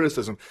actual good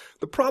criticism.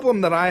 The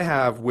problem that I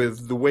have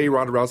with the way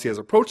Ronda Rousey has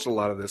approached a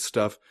lot of this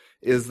stuff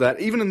is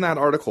that even in that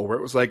article where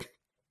it was like,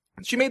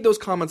 she made those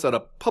comments at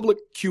a public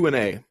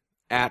Q&A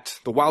at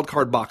the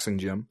Wildcard Boxing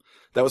Gym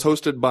that was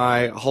hosted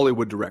by a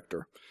Hollywood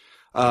director.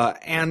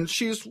 And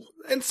she's,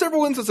 in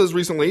several instances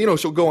recently, you know,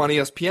 she'll go on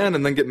ESPN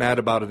and then get mad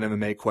about an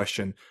MMA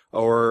question.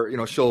 Or, you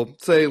know, she'll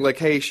say like,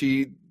 hey,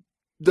 she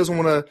doesn't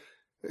want to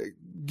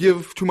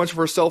give too much of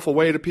herself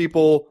away to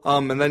people,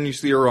 and then you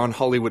see her on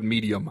Hollywood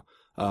Medium,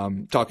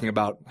 talking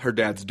about her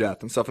dad's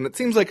death and stuff. And it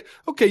seems like,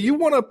 okay, you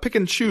want to pick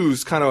and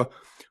choose kind of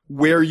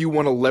where you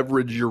want to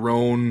leverage your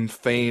own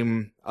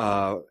fame,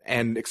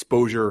 and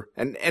exposure,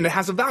 and it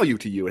has a value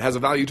to you. It has a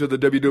value to the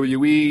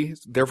WWE,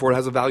 therefore it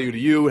has a value to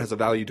you, it has a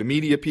value to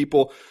media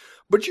people,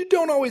 but you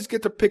don't always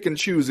get to pick and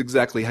choose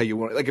exactly how you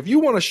want it. Like if you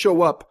want to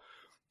show up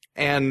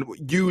and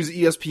use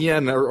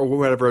ESPN or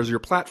whatever as your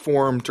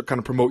platform to kind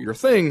of promote your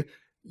thing,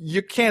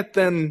 you can't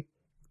then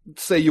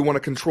say you want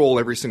to control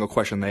every single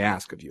question they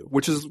ask of you,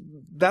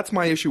 that's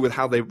my issue with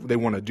how they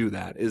want to do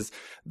that, is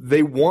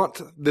they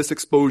want this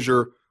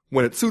exposure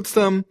when it suits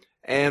them,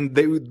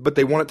 but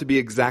they want it to be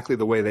exactly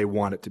the way they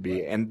want it to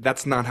be, and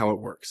that's not how it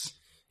works.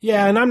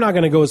 Yeah, and I'm not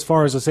going to go as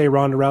far as to say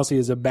Ronda Rousey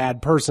is a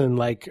bad person,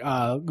 like,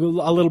 a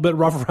little bit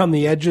rough around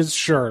the edges,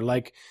 sure.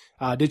 Like,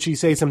 did she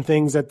say some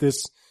things at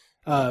this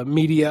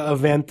media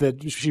event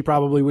that she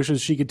probably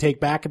wishes she could take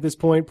back at this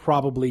point?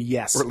 Probably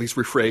yes. Or at least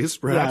rephrase,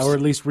 perhaps. Yeah, or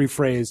at least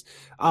rephrase.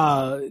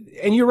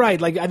 And you're right.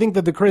 Like, I think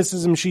that the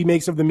criticism she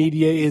makes of the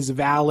media is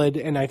valid,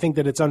 and I think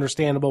that it's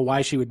understandable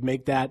why she would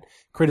make that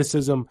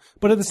criticism.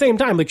 But at the same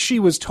time, like, she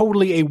was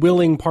totally a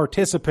willing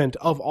participant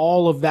of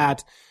all of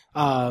that,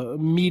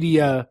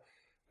 media,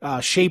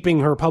 shaping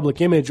her public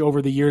image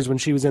over the years when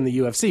she was in the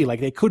UFC. Like,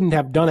 they couldn't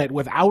have done it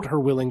without her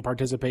willing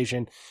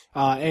participation.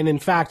 And in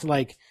fact,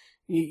 like,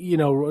 you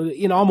know,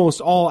 in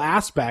almost all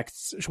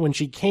aspects, when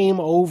she came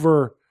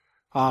over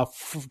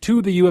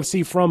to the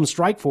UFC from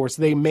Strikeforce,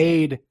 they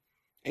made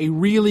a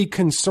really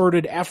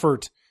concerted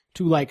effort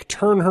to like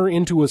turn her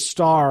into a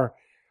star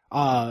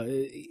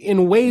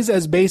in ways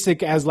as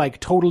basic as like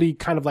totally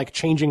kind of like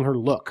changing her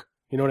look.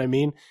 You know what I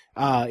mean?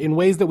 In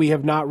ways that we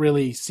have not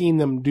really seen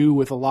them do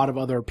with a lot of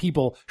other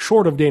people,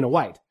 short of Dana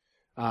White,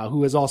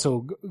 who has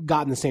also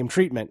gotten the same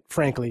treatment,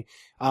 frankly.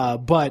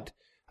 But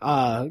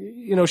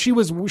you know, she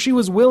was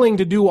willing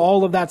to do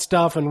all of that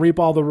stuff and reap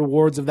all the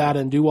rewards of that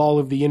and do all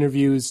of the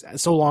interviews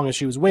so long as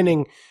she was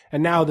winning.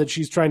 And now that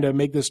she's trying to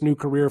make this new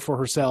career for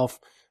herself,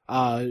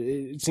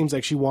 it seems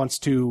like she wants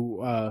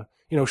to,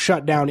 you know,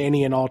 shut down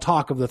any and all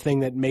talk of the thing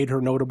that made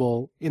her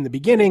notable in the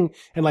beginning,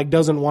 and like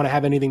doesn't want to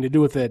have anything to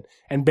do with it,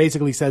 and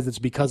basically says it's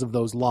because of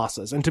those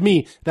losses. And to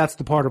me, that's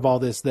the part of all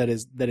this that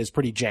is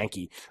pretty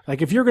janky.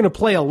 Like, if you're going to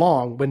play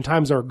along when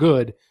times are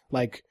good,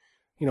 like,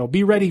 you know,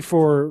 be ready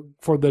for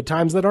the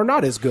times that are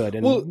not as good,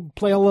 and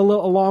play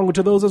along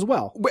to those as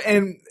well.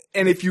 And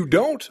if you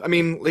don't, I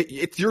mean,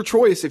 it's your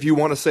choice. If you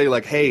want to say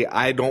like, hey,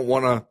 I don't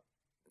want to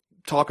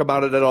talk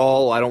about it at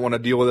all, I don't want to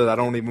deal with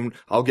it,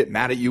 I'll get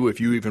mad at you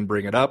if you even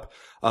bring it up.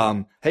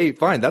 Hey,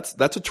 fine, that's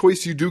a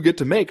choice you do get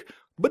to make.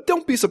 But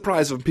don't be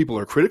surprised if people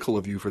are critical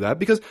of you for that,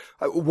 because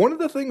one of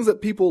the things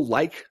that people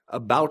like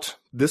about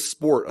this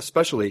sport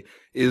especially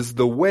is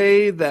the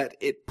way that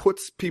it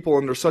puts people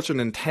under such an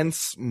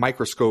intense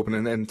microscope and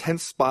an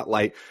intense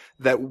spotlight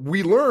that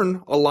we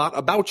learn a lot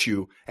about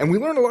you. And we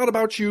learn a lot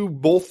about you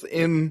both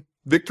in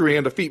victory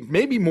and defeat,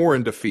 maybe more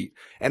in defeat.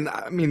 And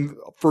I mean,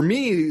 for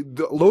me,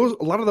 a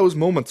lot of those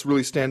moments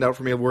really stand out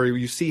for me, where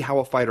you see how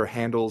a fighter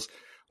handles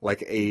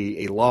like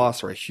a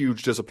loss or a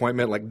huge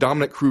disappointment, like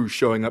Dominic Cruz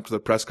showing up to the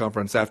press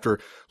conference after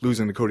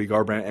losing to Cody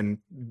Garbrandt and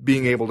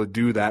being able to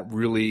do that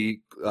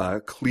really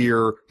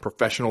clear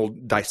professional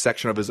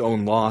dissection of his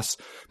own loss.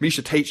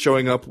 Miesha Tate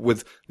showing up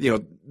with,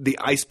 the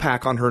ice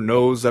pack on her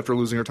nose after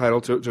losing her title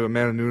to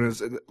Amanda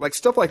Nunes, like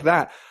stuff like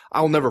that,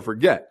 I'll never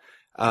forget.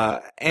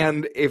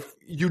 And if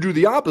you do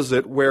the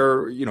opposite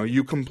where,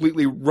 you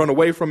completely run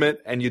away from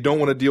it and you don't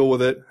want to deal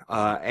with it,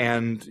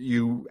 and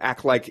you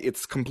act like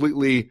it's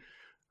completely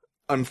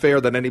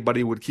unfair that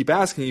anybody would keep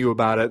asking you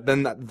about it,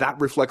 then that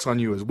reflects on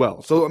you as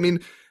well. So,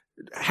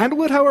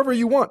 handle it however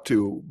you want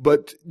to,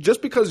 but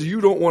just because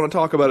you don't want to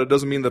talk about it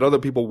doesn't mean that other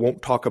people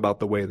won't talk about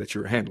the way that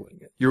you're handling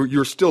it.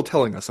 You're still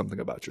telling us something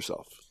about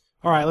yourself.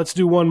 All right, let's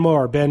do one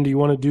more. Ben, do you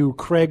want to do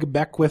Craig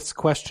Beckwith's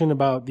question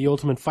about the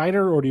Ultimate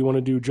Fighter, or do you want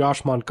to do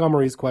Josh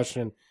Montgomery's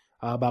question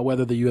about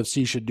whether the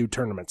UFC should do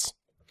tournaments?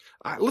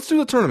 Let's do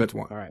the tournament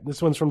one. All right,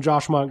 this one's from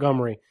Josh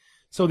Montgomery.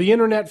 So the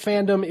internet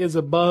fandom is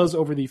abuzz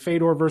over the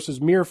Fedor versus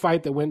Mir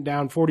fight that went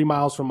down 40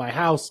 miles from my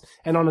house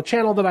and on a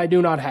channel that I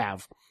do not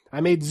have. I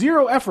made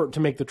zero effort to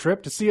make the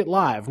trip to see it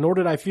live, nor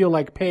did I feel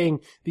like paying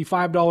the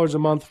 $5 a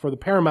month for the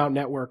Paramount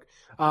Network.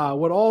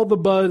 What all the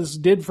buzz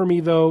did for me,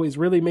 though, is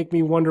really make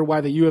me wonder why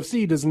the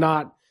UFC does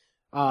not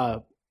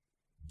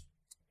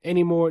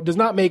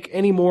make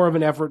any more of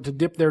an effort to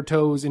dip their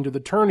toes into the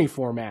tourney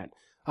format.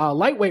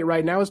 Lightweight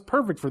right now is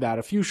perfect for that.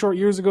 A few short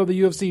years ago, the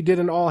UFC did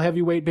an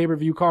all-heavyweight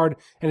pay-per-view card,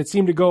 and it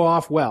seemed to go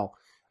off well.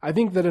 I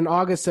think that an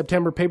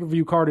August-September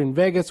pay-per-view card in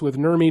Vegas with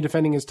Nurmi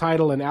defending his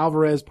title and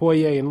Alvarez,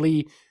 Poirier, and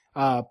Lee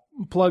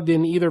plugged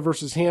in either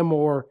versus him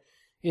or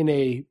in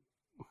a,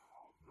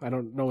 I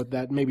don't know what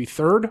that, maybe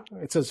third?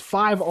 It says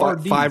 5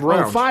 RD. 5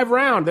 round. 5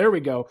 round. There we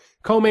go.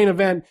 Co-main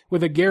event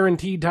with a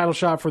guaranteed title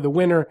shot for the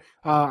winner.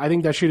 I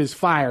think that shit is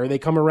fire. They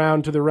come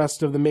around to the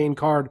rest of the main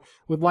card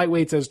with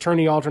lightweights as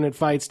tourney alternate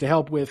fights to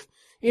help with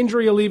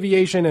injury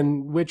alleviation,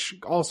 and which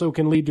also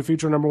can lead to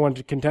future number one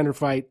contender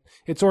fight.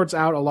 It sorts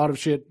out a lot of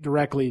shit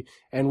directly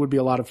and would be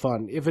a lot of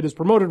fun. If it is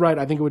promoted right,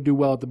 I think it would do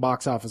well at the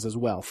box office as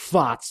well.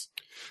 Thoughts?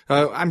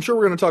 I'm sure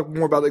we're going to talk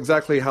more about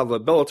exactly how the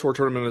Bellator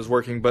tournament is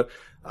working, but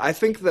I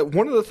think that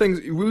one of the things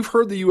we've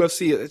heard the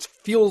UFC, it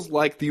feels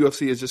like the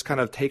UFC has just kind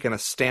of taken a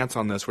stance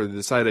on this where they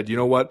decided, you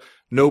know what?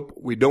 Nope,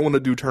 we don't want to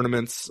do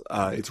tournaments.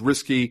 It's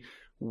risky.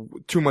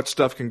 Too much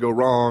stuff can go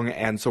wrong,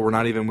 and so we're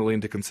not even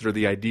willing to consider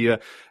the idea.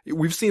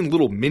 We've seen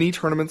little mini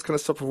tournaments kind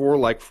of stuff before,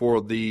 like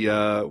for the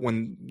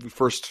when we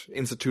first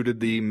instituted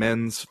the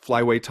men's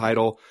flyweight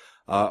title.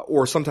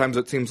 Or sometimes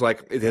it seems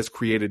like it has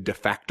created de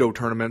facto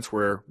tournaments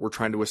where we're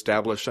trying to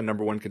establish a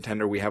number one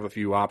contender. We have a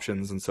few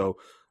options, and so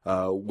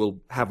we'll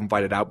have them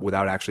fight it out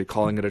without actually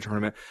calling it a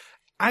tournament.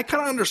 I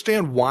kind of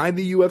understand why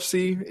the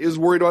UFC is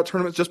worried about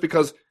tournaments, just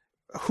because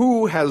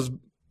who has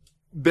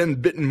been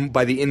bitten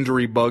by the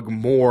injury bug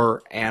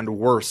more and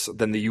worse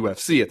than the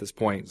UFC at this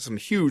point? Some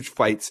huge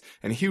fights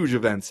and huge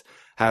events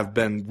have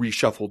been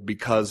reshuffled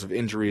because of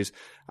injuries.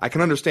 I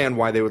can understand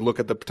why they would look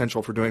at the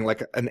potential for doing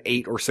like an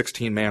 8 or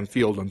 16 man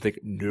field and think,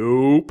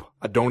 nope,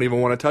 I don't even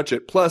want to touch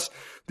it. Plus,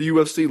 the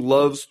UFC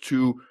loves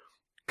to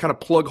kind of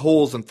plug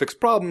holes and fix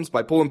problems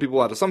by pulling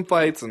people out of some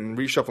fights and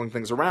reshuffling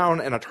things around,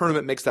 and a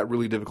tournament makes that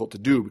really difficult to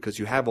do because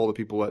you have all the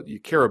people that you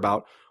care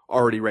about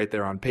already right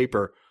there on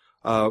paper.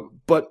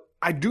 But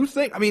I do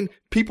think,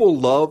 people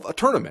love a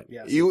tournament.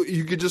 Yes.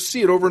 You could just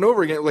see it over and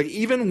over again. Like,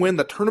 even when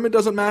the tournament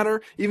doesn't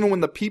matter, even when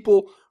the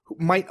people who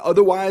might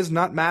otherwise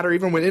not matter,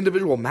 even when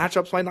individual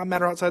matchups might not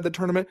matter outside the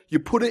tournament, you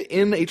put it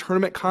in a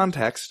tournament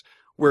context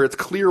where it's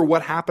clear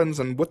what happens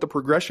and what the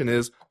progression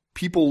is.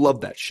 People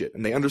love that shit,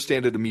 and they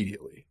understand it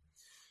immediately.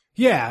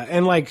 Yeah,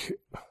 and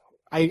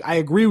I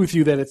agree with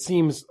you that it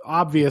seems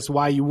obvious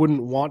why you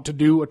wouldn't want to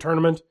do a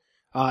tournament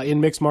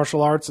in mixed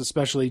martial arts,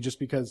 especially just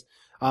because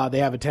they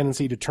have a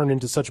tendency to turn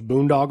into such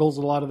boondoggles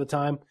a lot of the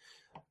time.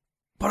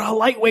 But a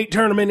lightweight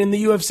tournament in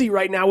the UFC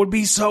right now would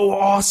be so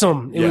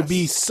awesome. It would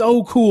be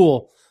so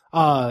cool.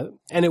 And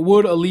it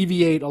would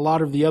alleviate a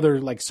lot of the other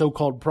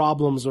so-called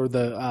problems or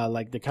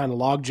the the kind of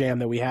logjam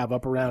that we have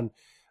up around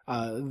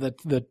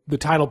the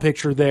title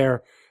picture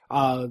there.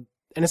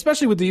 And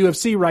especially with the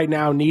UFC right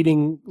now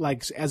needing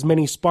as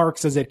many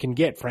sparks as it can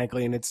get,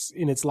 frankly, in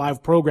its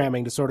live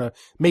programming to sort of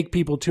make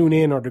people tune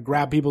in or to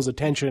grab people's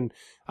attention,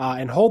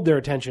 and hold their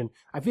attention.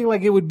 I feel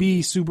like it would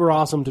be super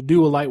awesome to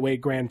do a lightweight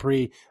Grand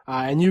Prix,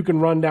 and you can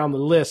run down the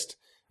list,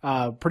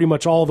 pretty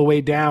much all the way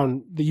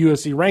down the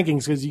UFC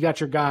rankings because you got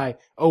your guy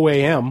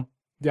OAM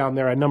down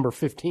there at number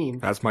 15.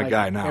 That's my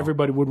guy now.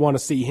 Everybody would want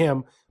to see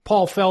him.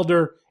 Paul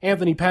Felder,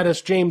 Anthony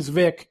Pettis, James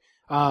Vick,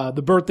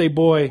 the birthday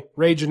boy,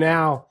 Ray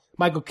Janal,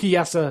 Michael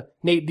Chiesa,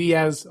 Nate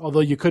Diaz, although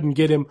you couldn't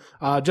get him,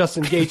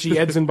 Justin Gaethje,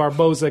 Edson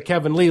Barboza,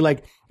 Kevin Lee.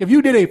 If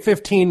you did a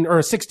 15 or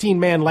a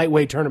 16-man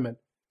lightweight tournament,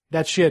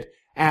 that shit,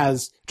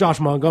 as Josh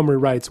Montgomery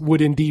writes,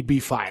 would indeed be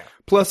fire.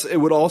 Plus, it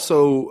would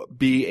also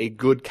be a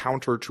good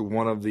counter to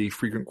one of the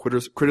frequent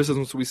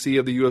criticisms we see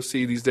of the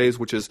UFC these days,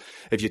 which is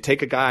if you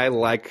take a guy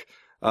like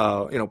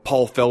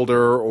Paul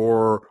Felder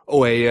or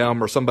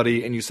OAM or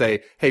somebody, and you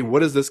say, hey, what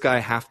does this guy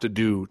have to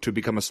do to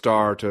become a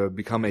star, to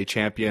become a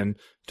champion,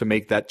 to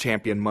make that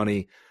champion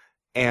money?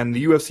 And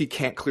the UFC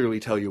can't clearly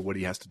tell you what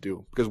he has to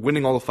do, because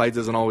winning all the fights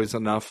isn't always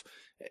enough.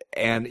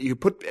 And you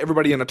put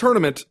everybody in a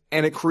tournament,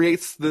 and it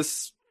creates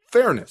this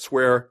fairness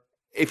where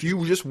if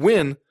you just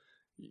win,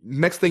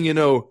 next thing you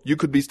know, you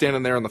could be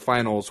standing there in the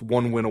finals,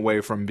 one win away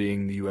from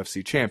being the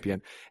UFC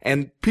champion.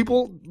 And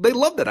people, they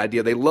love that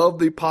idea. They love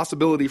the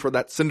possibility for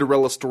that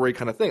Cinderella story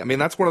kind of thing. I mean,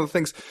 that's one of the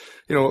things,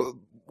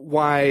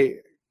 why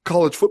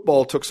college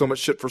football took so much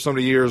shit for so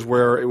many years,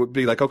 where it would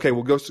be like, okay,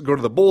 we'll go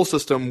to the bowl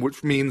system,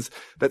 which means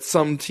that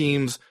some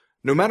teams,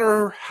 no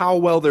matter how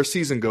well their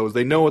season goes,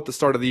 they know at the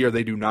start of the year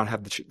they do not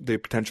have the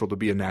potential to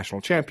be a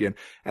national champion.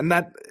 And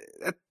that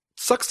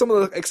sucks some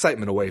of the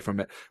excitement away from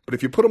it. But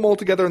if you put them all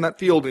together in that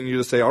field and you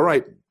just say, all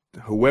right,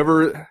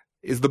 whoever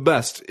is the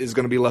best is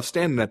going to be left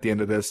standing at the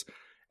end of this,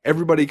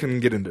 everybody can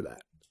get into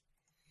that.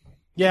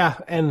 Yeah,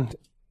 and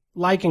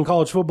like in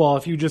college football,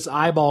 if you just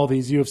eyeball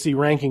these UFC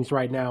rankings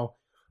right now,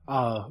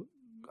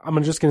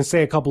 I'm just going to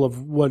say a couple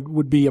of what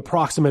would be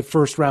approximate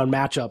first-round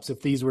matchups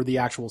if these were the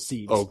actual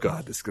seeds. Oh,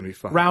 God, this is going to be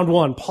fun. Round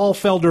 1, Paul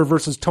Felder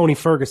versus Tony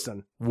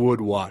Ferguson.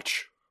 Would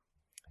watch.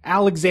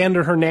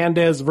 Alexander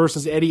Hernandez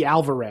versus Eddie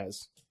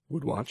Alvarez.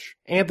 Would watch.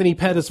 Anthony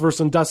Pettis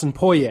versus Dustin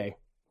Poirier.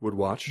 Would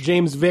watch.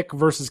 James Vick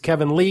versus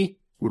Kevin Lee.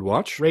 Would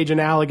watch. Raging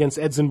Al against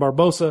Edson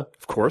Barbosa.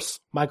 Of course.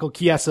 Michael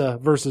Chiesa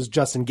versus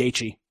Justin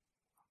Gaethje.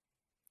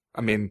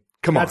 I mean,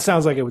 come on. That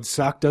sounds like it would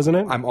suck, doesn't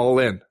it? I'm all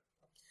in.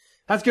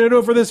 That's going to do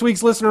it for this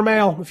week's listener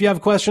mail. If you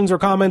have questions or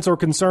comments or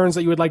concerns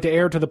that you would like to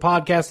air to the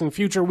podcast in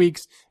future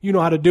weeks, you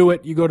know how to do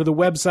it. You go to the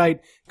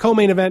website,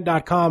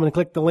 comainevent.com, and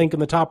click the link in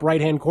the top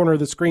right-hand corner of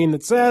the screen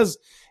that says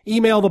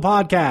email the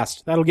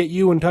podcast. That'll get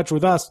you in touch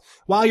with us.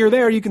 While you're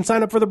there, you can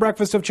sign up for the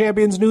Breakfast of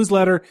Champions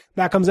newsletter.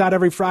 That comes out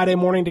every Friday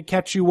morning to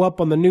catch you up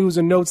on the news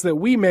and notes that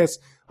we miss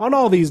on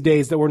all these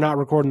days that we're not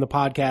recording the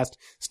podcast.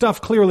 Stuff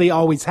clearly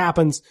always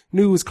happens.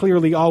 News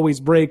clearly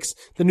always breaks.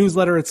 The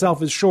newsletter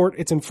itself is short.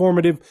 It's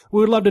informative. We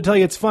would love to tell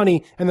you it's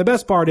funny. And the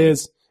best part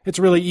is, it's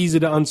really easy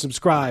to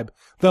unsubscribe.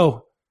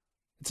 Though,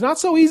 it's not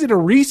so easy to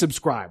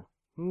resubscribe.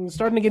 I'm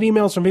starting to get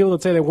emails from people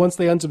that say that once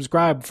they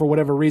unsubscribe, for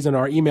whatever reason,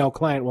 our email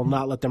client will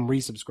not let them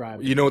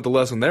resubscribe. You know what the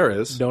lesson there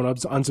is? Don't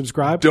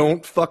unsubscribe.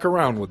 Don't fuck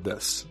around with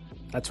this.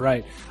 That's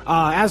right.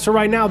 As for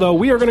right now, though,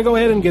 we are going to go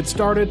ahead and get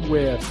started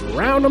with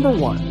round number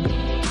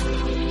 1.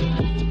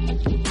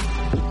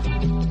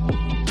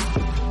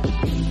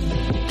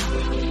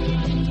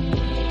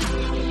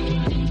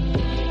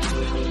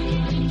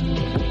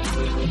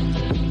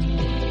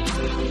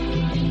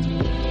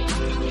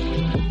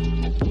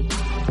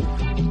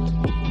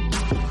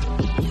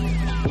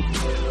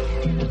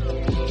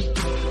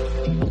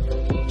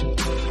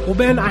 Well,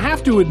 Ben, I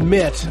have to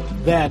admit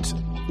that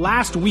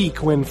last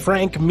week when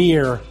Frank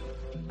Mir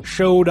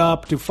showed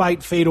up to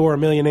fight Fedor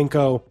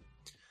Emelianenko,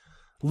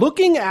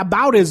 looking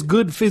about as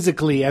good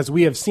physically as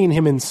we have seen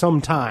him in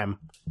some time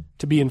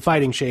to be in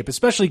fighting shape,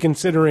 especially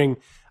considering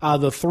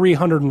the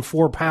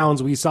 304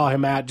 pounds we saw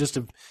him at just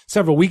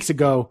several weeks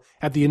ago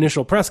at the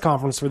initial press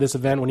conference for this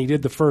event when he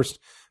did the first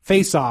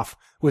face-off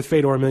with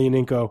Fedor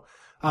Emelianenko.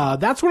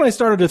 That's when I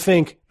started to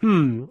think,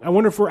 I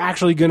wonder if we're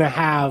actually going to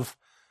have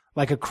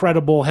like a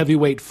credible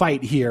heavyweight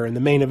fight here in the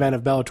main event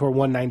of Bellator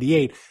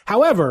 198.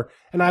 However,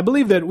 and I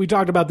believe that we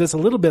talked about this a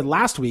little bit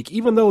last week,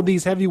 even though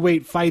these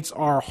heavyweight fights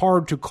are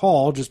hard to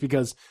call just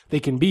because they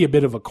can be a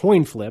bit of a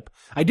coin flip,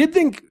 I did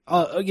think,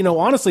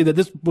 honestly, that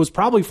this was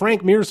probably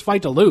Frank Mir's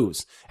fight to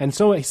lose. And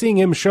so seeing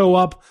him show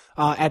up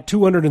at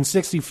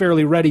 260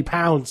 fairly ready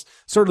pounds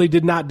certainly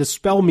did not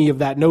dispel me of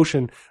that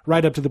notion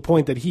right up to the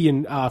point that he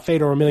and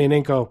Fedor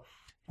Emelianenko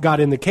got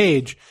in the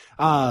cage.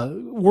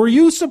 Were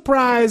you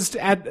surprised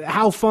at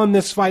how fun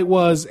this fight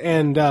was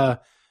and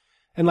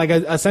like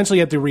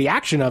essentially at the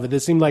reaction of it?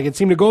 It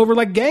seemed to go over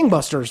like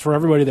gangbusters for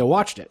everybody that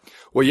watched it.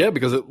 Well, yeah,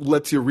 because it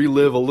lets you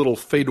relive a little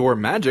Fedor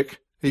magic.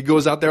 He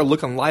goes out there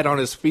looking light on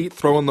his feet,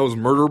 throwing those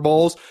murder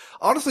balls.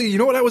 Honestly, you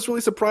know what I was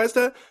really surprised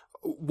at?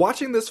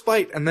 Watching this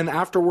fight and then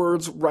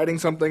afterwards writing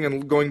something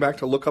and going back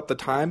to look up the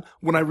time,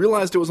 when I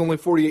realized it was only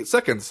 48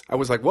 seconds, I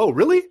was like, whoa,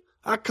 really?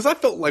 Because I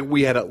felt like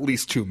we had at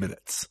least 2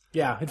 minutes.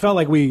 Yeah, it felt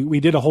like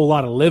we did a whole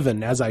lot of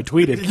living, as I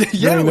tweeted,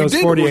 during those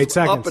 48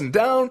 seconds. Up and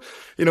down.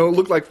 It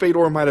looked like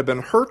Fedor might have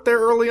been hurt there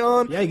early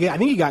on. Yeah, I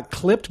think he got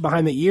clipped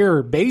behind the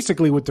ear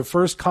basically with the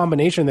first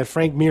combination that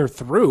Frank Mir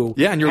threw.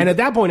 Yeah, and at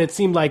that point it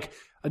seemed like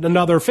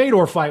another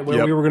Fedor fight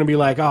where we were going to be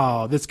like,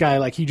 oh, this guy,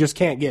 like, he just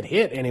can't get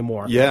hit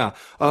anymore. Yeah,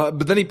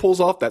 but then he pulls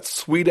off that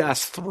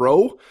sweet-ass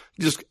throw,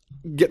 just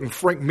getting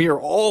Frank Mir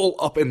all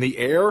up in the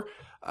air.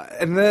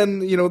 And then,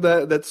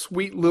 that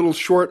sweet little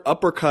short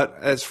uppercut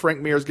as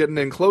Frank Mir's getting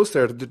in close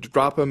there to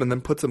drop him and then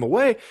puts him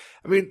away.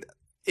 I mean,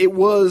 it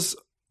was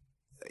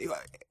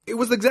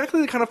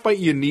exactly the kind of fight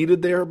you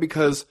needed there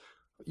because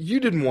you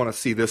didn't want to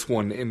see this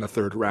one in the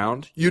third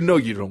round. You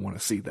don't want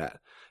to see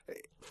that.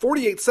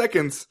 48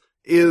 seconds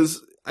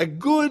is a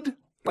good,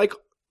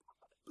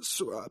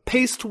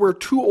 pace to where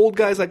two old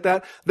guys like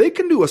that, they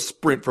can do a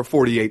sprint for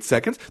 48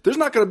 seconds. There's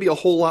not going to be a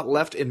whole lot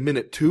left in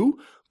minute 2,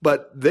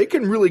 but they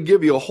can really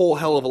give you a whole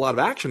hell of a lot of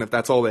action if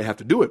that's all they have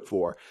to do it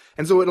for.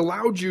 And so it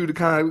allowed you to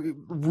kind of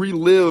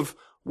relive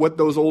what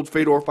those old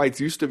Fedor fights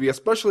used to be,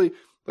 especially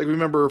like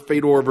remember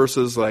Fedor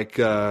versus like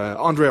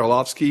Andrei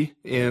Arlovsky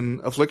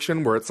in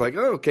Affliction, where it's like,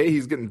 oh, okay,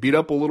 he's getting beat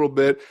up a little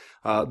bit,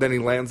 then he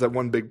lands that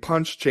one big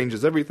punch,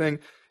 changes everything.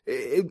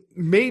 It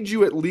made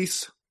you at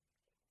least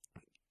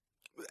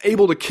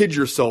able to kid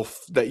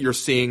yourself that you're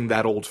seeing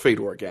that old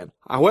Fedor again.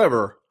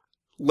 However,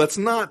 let's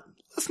not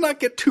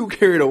get too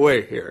carried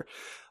away here.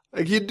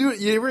 Like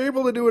you were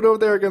able to do it over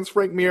there against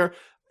Frank Mir.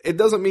 It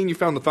doesn't mean you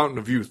found the fountain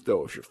of youth,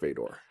 though, if you're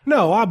Fedor.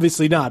 No,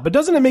 obviously not. But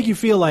doesn't it make you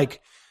feel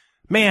like,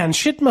 man,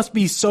 shit must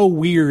be so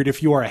weird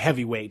if you are a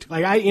heavyweight?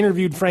 Like, I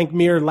interviewed Frank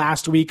Mir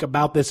last week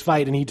about this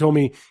fight, and he told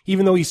me,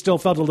 even though he still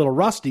felt a little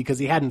rusty because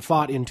he hadn't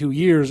fought in 2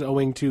 years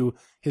owing to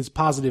his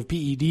positive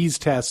PEDs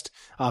test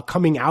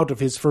coming out of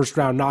his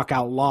first-round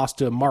knockout loss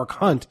to Mark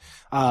Hunt,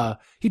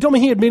 he told me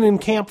he had been in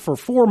camp for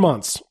 4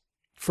 months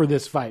for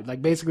this fight.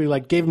 Like, basically,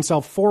 like, gave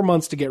himself 4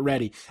 months to get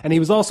ready. And he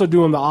was also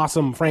doing the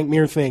awesome Frank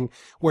Mir thing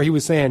where he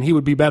was saying he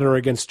would be better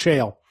against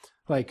Chael.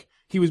 Like,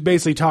 he was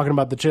basically talking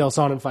about the Chael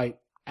Sonnen fight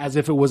as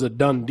if it was a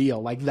done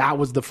deal. Like, that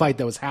was the fight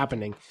that was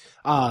happening.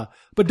 But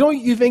don't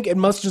you think it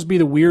must just be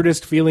the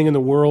weirdest feeling in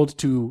the world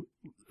to,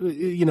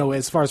 you know,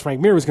 as far as Frank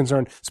Mir was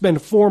concerned,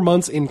 spend 4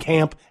 months in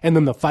camp and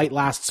then the fight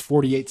lasts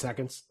 48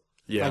 seconds?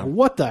 Yeah. Like,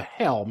 what the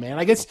hell, man?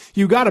 I guess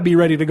you got to be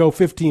ready to go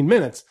 15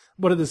 minutes.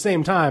 But at the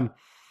same time,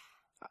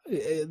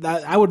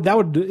 that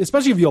would,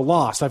 especially if you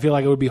lost, I feel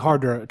like it would be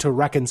hard to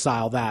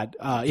reconcile that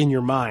in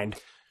your mind.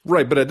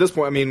 Right, but at this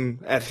point, I mean,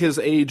 at his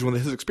age, with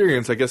his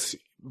experience, I guess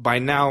by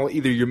now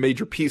either you made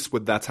your peace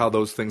with that's how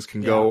those things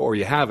can go, or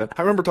you haven't.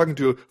 I remember talking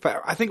to,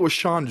 I think it was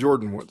Sean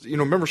Jordan once. You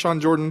know, remember Sean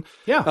Jordan?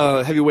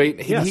 Yeah.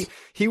 Heavyweight. Yes.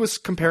 He was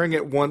comparing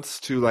it once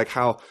to like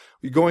how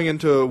going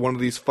into one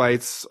of these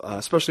fights,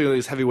 especially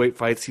these heavyweight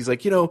fights, he's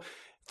like, you know,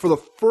 for the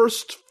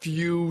first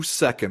few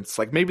seconds,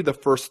 like maybe the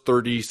first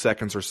 30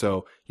 seconds or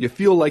so, you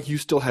feel like you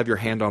still have your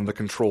hand on the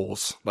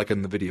controls, like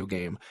in the video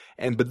game.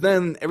 But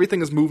then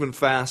everything is moving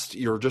fast.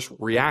 You're just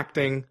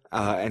reacting,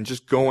 and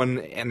just going,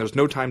 and there's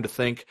no time to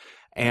think.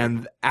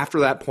 And after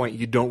that point,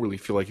 you don't really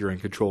feel like you're in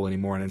control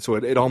anymore. And so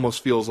it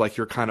almost feels like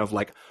you're kind of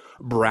like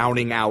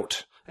browning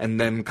out and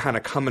then kind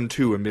of coming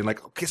to and being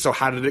like, okay, so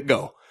how did it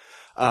go?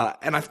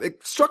 And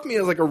it struck me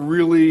as like a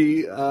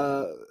really,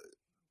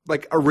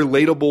 like a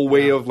relatable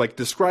way of like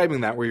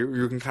describing that, where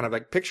you can kind of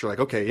like picture like,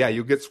 okay, yeah,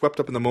 you get swept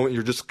up in the moment.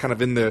 You're just kind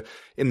of in the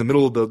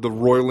middle of the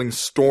roiling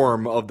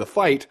storm of the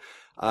fight.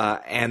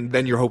 And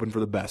then you're hoping for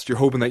the best. You're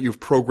hoping that you've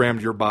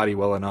programmed your body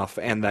well enough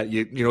and that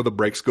you know, the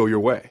breaks go your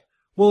way.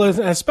 Well,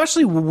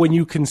 especially when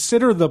you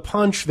consider the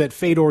punch that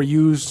Fedor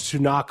used to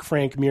knock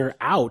Frank Mir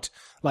out.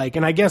 Like,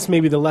 and I guess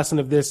maybe the lesson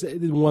of this,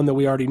 one that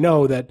we already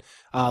know, that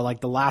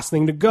like the last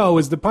thing to go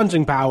is the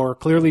punching power.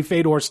 Clearly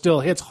Fedor still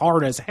hits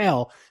hard as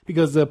hell,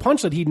 because the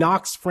punch that he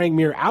knocks Frank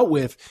Mir out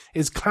with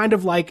is kind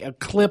of like a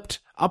clipped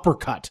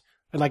uppercut,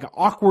 and like an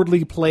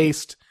awkwardly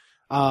placed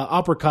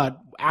uppercut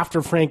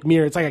after Frank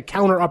Mir. It's like a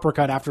counter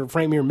uppercut after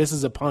Frank Mir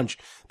misses a punch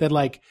that,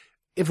 like,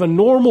 if a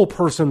normal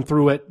person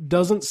threw it,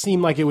 doesn't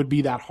seem like it would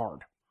be that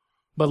hard.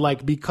 But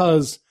like,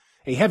 because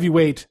a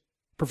heavyweight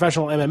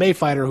professional MMA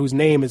fighter whose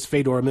name is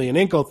Fedor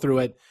Emelianenko threw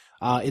it,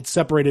 it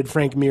separated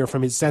Frank Mir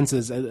from his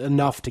senses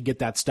enough to get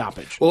that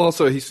stoppage. Well,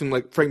 also, he seemed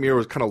like Frank Mir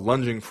was kind of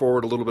lunging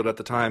forward a little bit at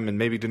the time and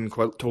maybe didn't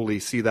quite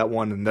totally see that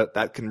one, and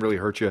that can really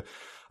hurt you.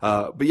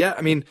 But yeah,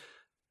 I mean,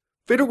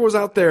 Fedor goes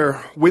out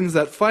there, wins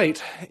that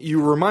fight.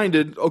 You're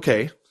reminded,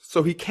 okay,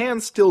 so he can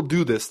still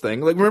do this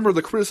thing. Like, remember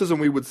the criticism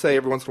we would say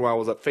every once in a while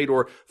was that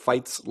Fedor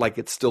fights like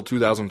it's still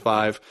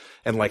 2005,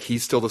 and like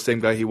he's still the same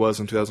guy he was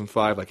in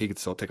 2005, like he could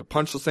still take a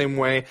punch the same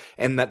way,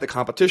 and that the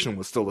competition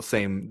was still the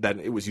same that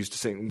it was used to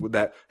seeing,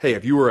 that, hey,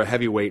 if you were a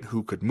heavyweight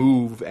who could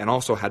move and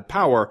also had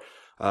power,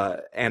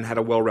 and had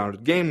a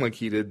well-rounded game like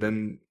he did,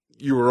 then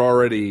you were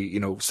already,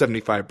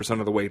 75%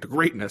 of the way to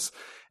greatness.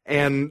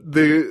 And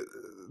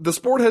the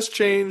sport has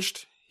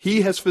changed.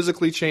 He has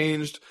physically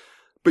changed.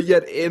 But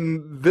yet,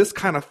 in this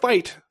kind of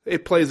fight,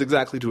 it plays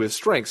exactly to his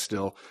strengths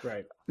still.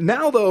 Right.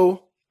 Now,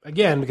 though...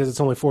 Again, because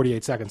it's only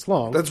 48 seconds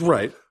long. That's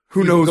right.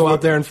 Who you knows can go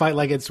out there and fight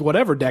like it's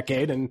whatever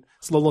decade, and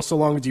so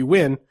long as you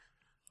win,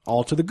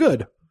 all to the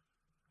good.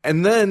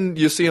 And then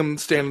you see him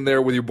standing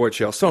there with your boy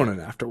Chael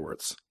Sonnen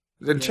afterwards.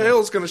 Then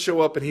Chael's going to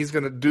show up, and he's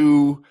going to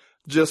do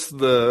just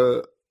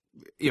the...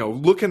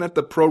 looking at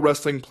the pro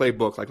wrestling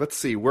playbook, like, let's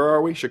see, where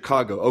are we?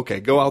 Chicago. Okay,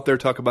 go out there,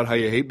 talk about how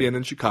you hate being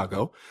in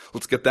Chicago.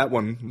 Let's get that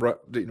one,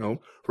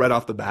 right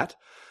off the bat.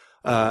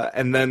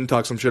 And then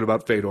talk some shit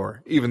about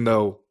Fedor, even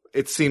though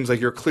it seems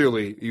like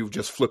you've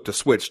just flipped a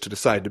switch to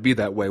decide to be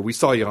that way. We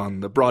saw you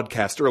on the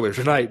broadcast earlier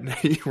tonight, and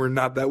you were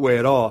not that way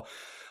at all.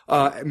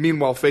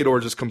 Meanwhile, Fedor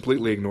just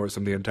completely ignores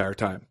him the entire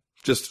time.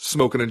 Just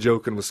smoking and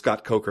joking with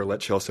Scott Coker, let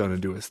Chael Sonnen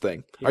do his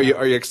thing. Yeah.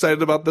 Are you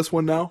excited about this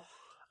one now?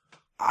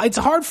 It's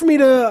hard for me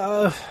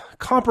to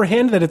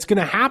comprehend that it's going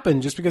to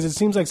happen, just because it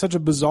seems like such a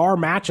bizarre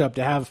matchup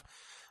to have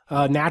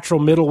natural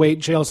middleweight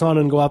Chael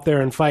Sonnen go out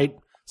there and fight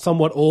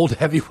somewhat old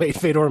heavyweight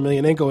Fedor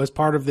Emelianenko as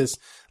part of this,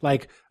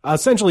 like,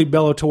 essentially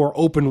Bellator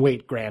open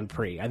weight Grand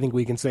Prix. I think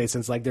we can say,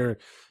 since like there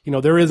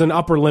is an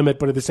upper limit,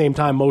 but at the same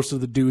time, most of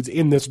the dudes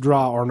in this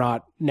draw are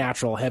not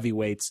natural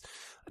heavyweights.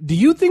 Do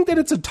you think that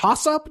it's a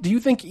toss up? Do you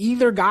think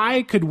either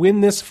guy could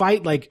win this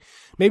fight? Like,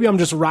 maybe I'm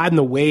just riding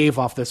the wave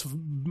off this,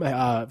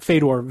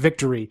 Fedor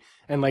victory.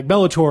 And like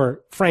Bellator,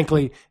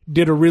 frankly,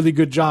 did a really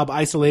good job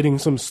isolating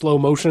some slow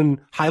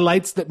motion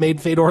highlights that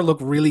made Fedor look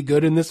really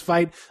good in this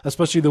fight,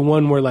 especially the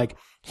one where like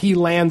he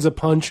lands a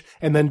punch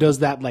and then does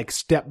that like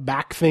step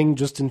back thing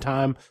just in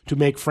time to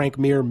make Frank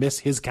Mir miss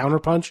his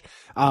counterpunch.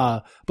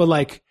 But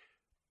like,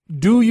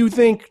 do you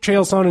think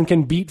Chael Sonnen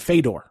can beat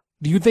Fedor?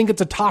 Do you think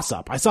it's a toss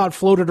up? I saw it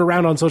floated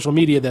around on social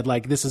media that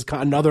like this is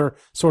another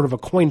sort of a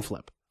coin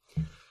flip.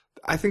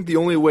 I think the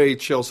only way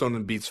Chael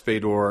Sonnen beats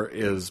Fedor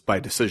is by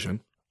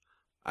decision.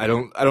 I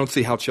don't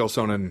see how Chael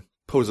Sonnen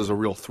poses a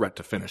real threat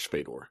to finish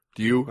Fedor.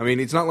 Do you? I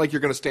mean, it's not like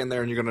you're going to stand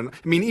there and you're going to,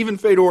 I mean, even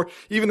Fedor,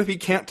 even if he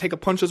can't take a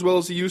punch as well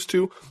as he used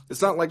to,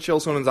 it's not like Chael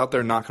Sonnen's out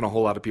there knocking a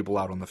whole lot of people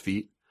out on the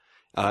feet.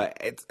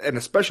 And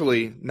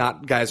especially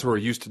not guys who are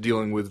used to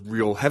dealing with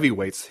real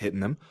heavyweights hitting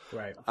them.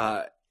 Right.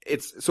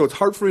 It's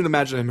hard for me to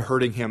imagine him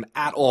hurting him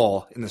at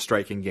all in the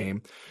striking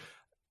game.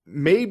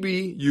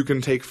 Maybe you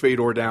can take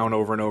Fedor down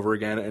over and over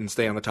again and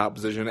stay on the top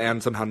position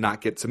and somehow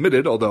not get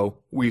submitted, although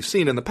we've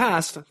seen in the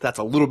past that's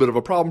a little bit of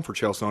a problem for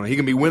Chael Sonnen. He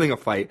can be winning a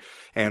fight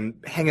and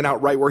hanging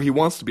out right where he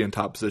wants to be in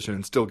top position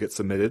and still get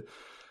submitted.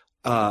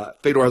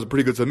 Fedor has a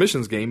pretty good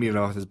submissions game, even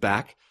off his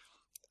back.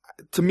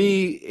 To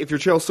me, if you're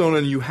Chael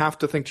Sonnen, you have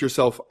to think to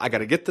yourself, I got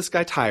to get this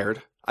guy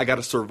tired. I got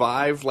to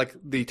survive like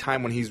the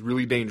time when he's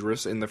really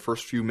dangerous in the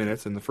first few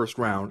minutes in the first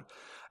round,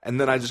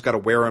 and then I just got to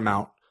wear him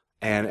out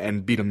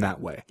and beat him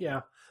that way.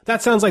 Yeah.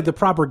 That sounds like the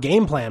proper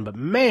game plan, but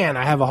man,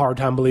 I have a hard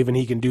time believing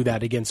he can do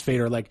that against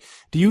Fedor. Like,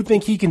 do you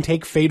think he can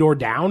take Fedor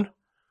down?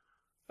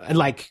 And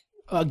like,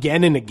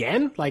 again and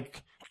again?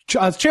 Like,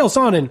 Chael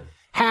Sonnen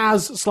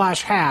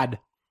had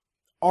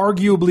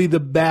arguably the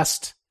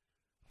best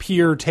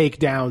peer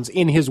takedowns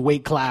in his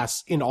weight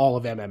class in all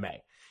of MMA.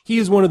 He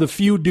is one of the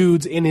few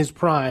dudes in his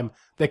prime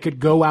that could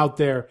go out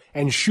there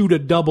and shoot a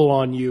double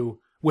on you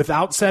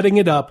without setting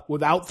it up,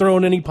 without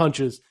throwing any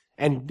punches,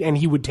 and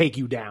he would take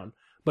you down.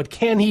 But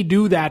can he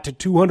do that to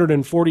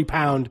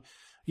 240-pound,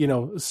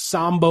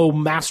 Sambo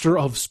master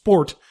of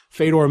sport,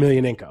 Fedor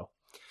Emelianenko?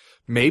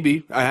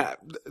 Maybe.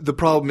 The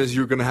problem is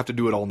you're going to have to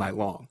do it all night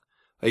long.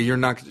 You're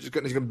not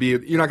going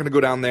to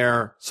go down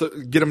there, so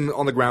get him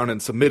on the ground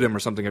and submit him or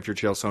something if you're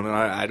Chael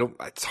Sonnen.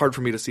 It's hard for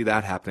me to see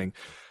that happening.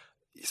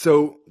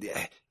 So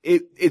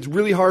it's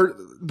really hard.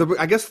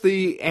 I guess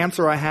the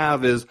answer I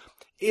have is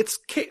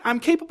I'm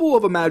capable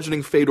of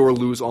imagining Fedor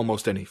lose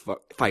almost any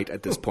fight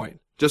at this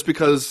point. Just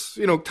because,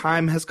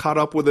 time has caught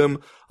up with him.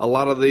 A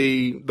lot of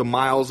the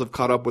miles have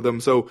caught up with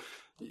him. So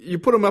you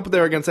put him up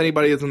there against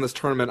anybody that's in this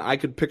tournament, I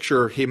could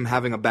picture him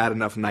having a bad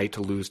enough night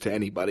to lose to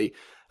anybody.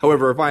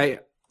 However, if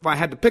I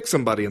had to pick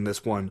somebody in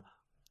this one,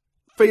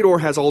 Fedor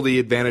has all the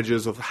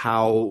advantages of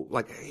how,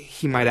 like,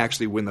 he might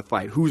actually win the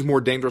fight. Who's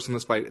more dangerous in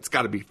this fight? It's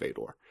got to be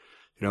Fedor,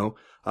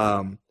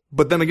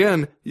 But then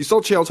again, you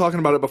saw Chael talking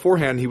about it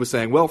beforehand. He was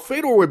saying, well,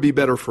 Fedor would be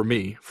better for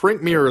me.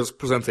 Frank Mir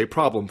presents a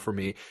problem for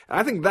me. And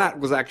I think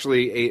that was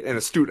actually an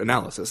astute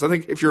analysis. I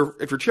think if you're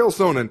Chael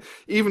Sonnen,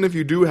 even if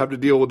you do have to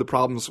deal with the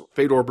problems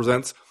Fedor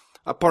presents,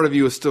 a part of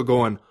you is still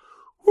going,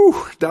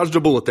 whew, dodged a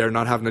bullet there,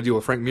 not having to deal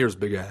with Frank Mir's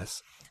big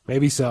ass.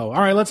 Maybe so.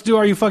 All right, let's do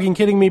Are You Fucking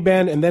Kidding Me,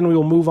 Ben? And then we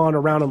will move on to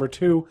round number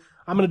 2.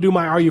 I'm going to do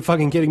my Are You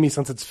Fucking Kidding Me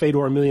since it's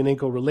Fedor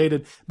Emelianenko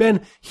related.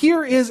 Ben,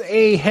 here is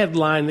a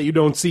headline that you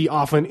don't see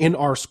often in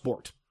our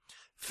sport.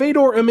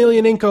 Fedor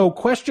Emelianenko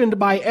questioned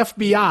by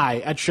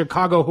FBI at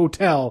Chicago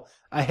hotel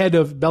ahead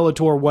of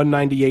Bellator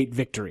 198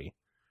 victory.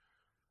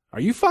 Are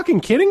you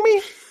fucking kidding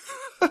me?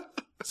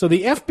 So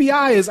the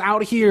FBI is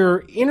out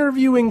here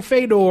interviewing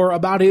Fedor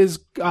about his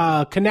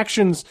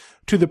connections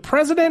to the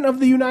President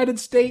of the United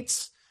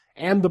States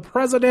and the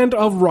President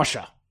of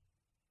Russia,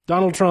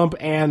 Donald Trump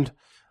and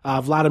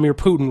Vladimir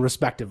Putin,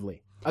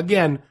 respectively.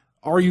 Again,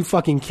 are you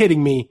fucking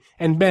kidding me?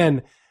 And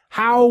Ben,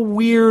 how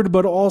weird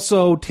but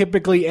also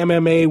typically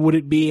MMA would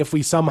it be if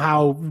we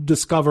somehow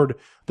discovered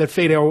that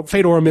Fedor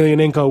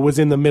Emelianenko was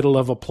in the middle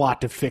of a plot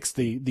to fix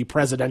the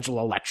presidential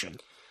election?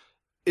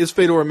 Is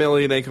Fedor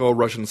Emelianenko a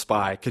Russian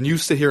spy? Can you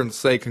sit here and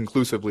say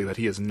conclusively that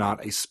he is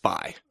not a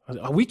spy?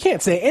 We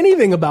can't say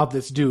anything about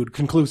this dude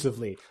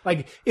conclusively.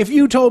 Like, if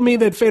you told me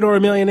that Fedor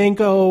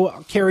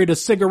Emelianenko carried a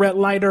cigarette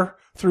lighter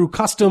through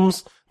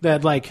customs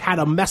that, like, had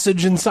a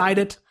message inside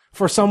it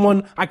for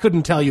someone, I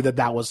couldn't tell you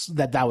that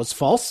was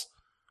false.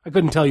 I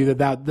couldn't tell you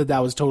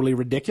that was totally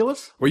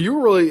ridiculous. Well,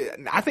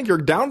 I think you're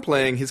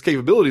downplaying his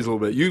capabilities a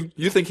little bit.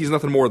 You think he's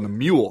nothing more than a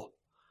mule.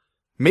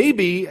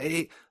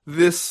 Maybe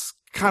this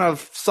kind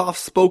of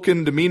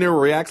soft-spoken demeanor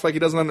where he acts like he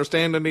doesn't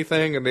understand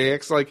anything and he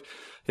acts like,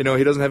 he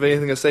doesn't have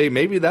anything to say.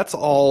 Maybe that's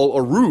all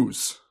a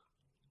ruse.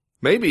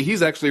 Maybe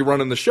he's actually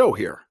running the show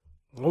here.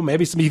 Well,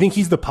 maybe some. You think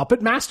he's the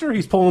puppet master?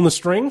 He's pulling the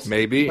strings?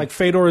 Maybe. Like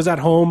Fedor is at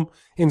home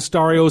in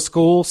Stario's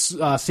school,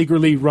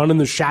 secretly running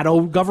the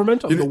shadow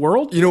government of the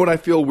world? You know what I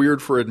feel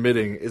weird for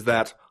admitting is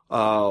that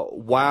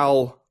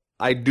while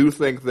I do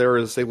think there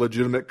is a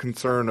legitimate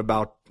concern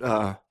about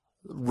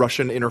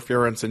Russian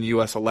interference in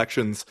U.S.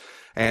 elections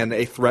and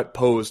a threat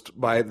posed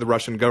by the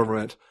Russian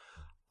government,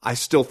 I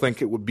still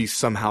think it would be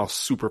somehow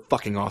super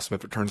fucking awesome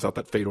if it turns out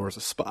that Fedor is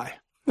a spy.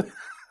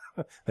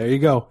 There you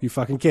go. You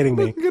fucking kidding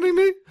me? Kidding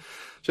me?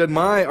 Jed,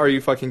 my Are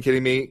You Fucking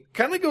Kidding Me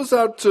kind of goes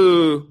out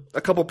to a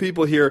couple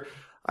people here.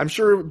 I'm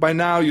sure by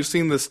now you've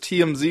seen this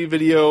TMZ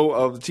video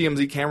of the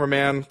TMZ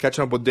cameraman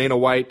catching up with Dana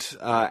White,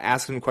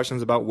 asking him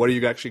questions about what are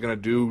you actually going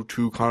to do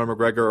to Conor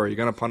McGregor? Are you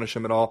going to punish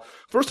him at all?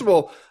 First of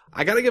all,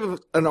 I got to give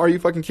an Are You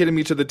Fucking Kidding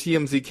Me to the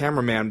TMZ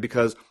cameraman,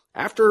 because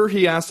after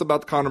he asked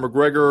about Conor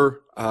McGregor,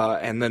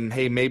 and then,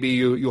 hey, maybe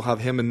you'll have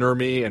him and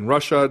Nurmi in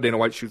Russia, Dana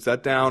White shoots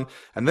that down.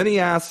 And then he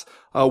asks,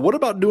 what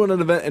about doing an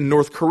event in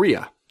North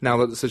Korea? Now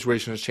that the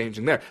situation is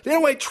changing there. Dana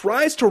White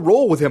tries to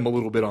roll with him a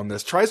little bit on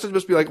this. Tries to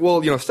just be like,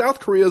 well, South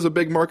Korea is a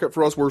big market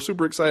for us. We're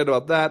super excited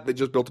about that. They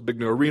just built a big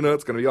new arena.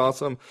 It's going to be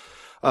awesome.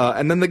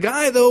 And then the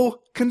guy,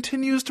 though,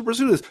 continues to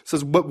pursue this.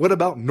 Says, what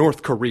about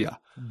North Korea?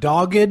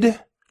 Dogged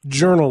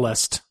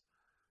journalist.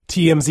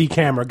 TMZ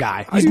camera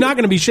guy. He's not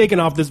going to be shaking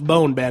off this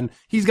bone, Ben.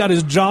 He's got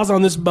his jaws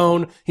on this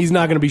bone. He's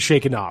not going to be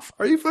shaken off.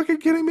 Are you fucking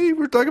kidding me?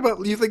 We're talking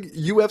about, you think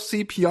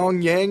UFC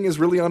Pyongyang is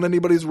really on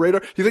anybody's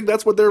radar? You think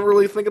that's what they're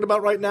really thinking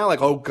about right now?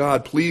 Like, oh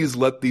God, please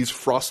let these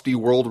frosty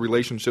world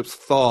relationships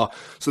thaw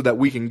so that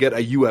we can get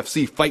a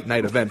UFC fight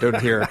night event in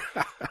here.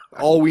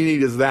 All we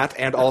need is that,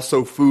 and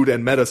also food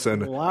and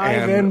medicine.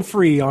 Live and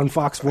free on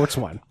Fox Sports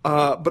 1.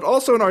 But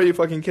also an Are You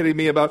Fucking Kidding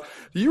Me about,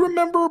 do you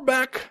remember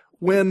back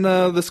when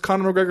this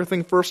Conor McGregor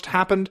thing first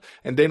happened,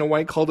 and Dana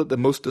White called it the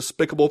most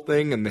despicable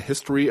thing in the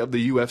history of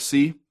the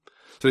UFC?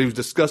 So he was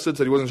disgusted,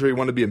 said he wasn't sure he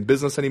wanted to be in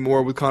business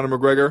anymore with Conor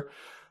McGregor.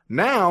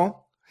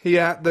 Now,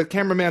 the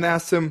cameraman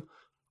asked him,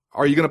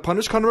 are you going to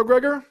punish Conor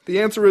McGregor?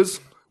 The answer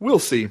is, we'll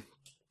see.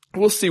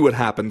 We'll see what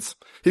happens.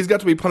 He's got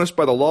to be punished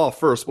by the law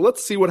first, but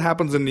let's see what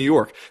happens in New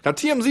York. Now,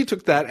 TMZ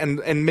took that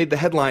and made the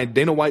headline,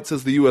 Dana White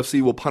says the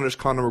UFC will punish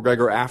Conor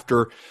McGregor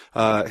after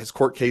his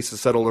court case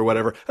is settled or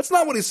whatever. That's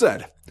not what he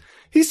said.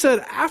 He said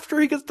after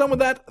he gets done with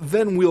that,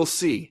 then we'll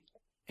see.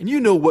 And you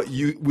know what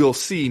we'll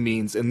see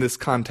means in this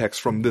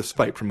context from this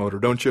fight promoter,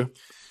 don't you?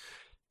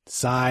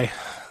 Sigh.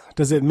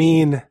 Does it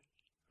mean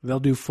they'll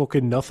do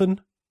fucking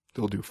nothing?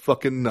 They'll do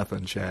fucking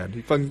nothing, Chad.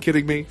 You fucking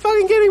kidding me?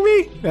 Fucking kidding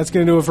me? That's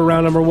going to do it for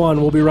round number 1.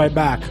 We'll be right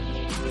back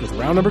with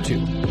round number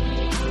 2.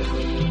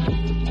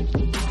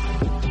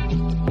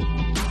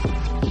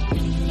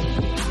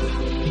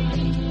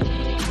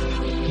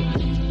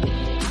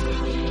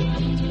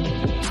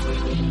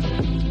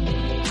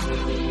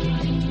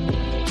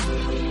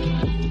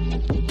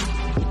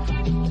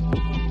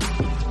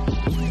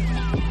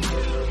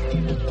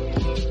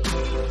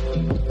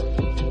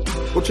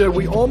 Well, Chad,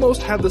 we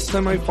almost had the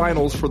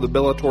semifinals for the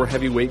Bellator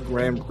Heavyweight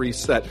Grand Prix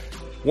set.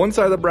 One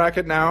side of the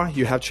bracket now,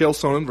 you have Chael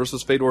Sonnen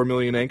versus Fedor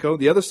Emelianenko.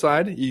 The other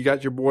side, you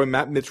got your boy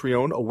Matt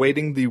Mitrione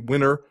awaiting the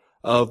winner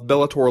of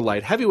Bellator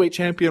Light Heavyweight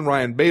Champion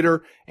Ryan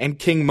Bader and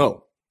King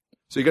Mo.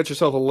 So you got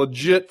yourself a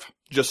legit,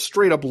 just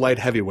straight up light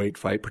heavyweight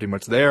fight pretty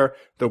much there.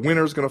 The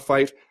winner's going to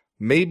fight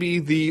maybe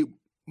the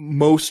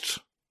most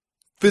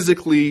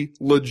physically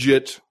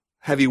legit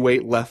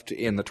heavyweight left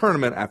in the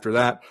tournament after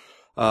that.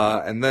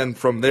 And then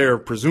from there,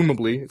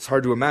 presumably, it's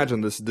hard to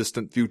imagine this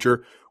distant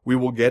future, we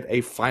will get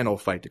a final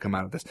fight to come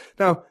out of this.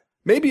 Now,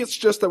 maybe it's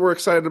just that we're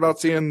excited about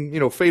seeing,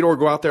 Fedor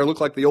go out there, look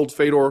like the old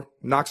Fedor,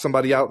 knock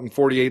somebody out in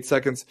 48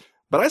 seconds.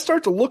 But I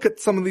start to look at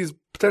some of these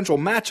potential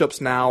matchups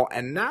now,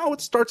 and now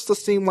it starts to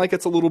seem like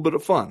it's a little bit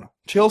of fun.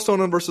 Chael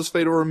Sonnen versus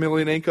Fedor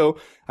Emelianenko.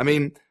 I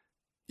mean,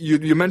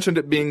 you mentioned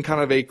it being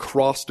kind of a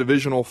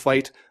cross-divisional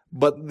fight,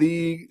 but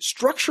the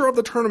structure of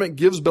the tournament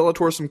gives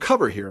Bellator some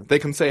cover here. They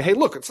can say, hey,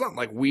 look, it's not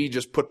like we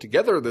just put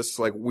together this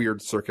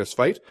weird circus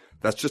fight.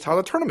 That's just how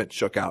the tournament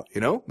shook out,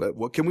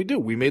 What can we do?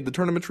 We made the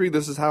tournament tree.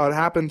 This is how it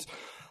happens.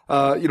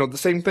 The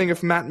same thing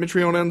if Matt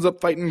Mitrione ends up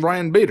fighting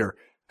Ryan Bader.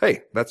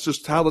 Hey, that's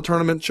just how the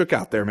tournament shook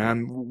out there,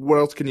 man. What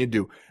else can you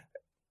do?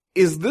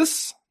 Is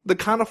this the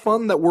kind of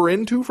fun that we're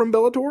into from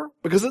Bellator?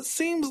 Because it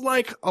seems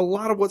like a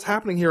lot of what's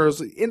happening here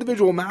is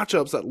individual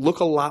matchups that look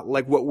a lot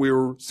like what we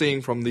were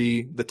seeing from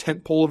the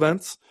tentpole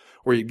events,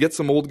 where you get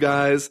some old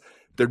guys.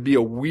 There'd be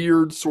a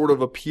weird sort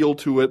of appeal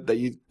to it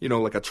that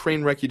like a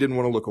train wreck you didn't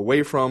want to look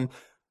away from.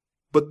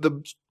 But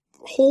the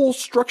whole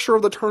structure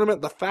of the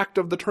tournament, the fact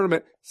of the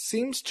tournament,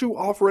 seems to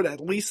offer it at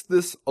least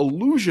this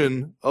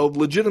illusion of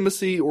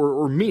legitimacy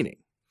or meaning.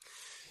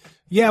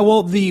 Yeah,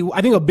 well,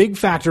 I think a big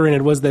factor in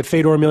it was that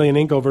Fedor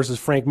Emelianenko versus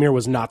Frank Mir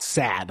was not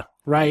sad,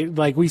 right?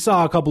 Like, we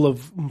saw a couple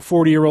of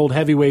 40-year-old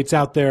heavyweights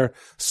out there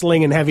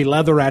slinging heavy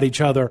leather at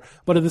each other,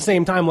 but at the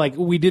same time,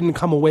 we didn't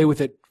come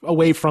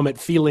away from it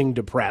feeling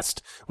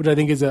depressed, which I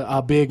think is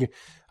a big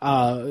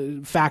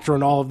factor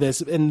in all of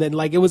this. And then,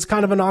 it was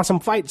kind of an awesome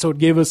fight, so it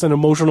gave us an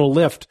emotional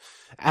lift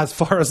as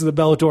far as the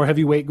Bellator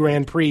Heavyweight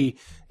Grand Prix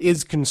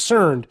is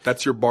concerned.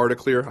 That's your bar to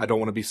clear. I don't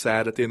want to be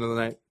sad at the end of the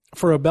night.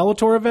 For a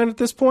Bellator event at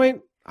this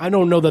point, I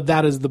don't know that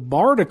that is the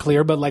bar to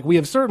clear, but like we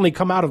have certainly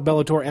come out of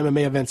Bellator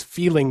MMA events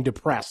feeling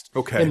depressed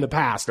in the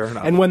past. Fair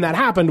enough. And when that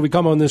happened, we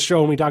come on this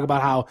show and we talk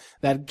about how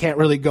that can't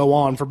really go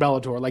on for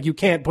Bellator. Like you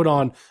can't put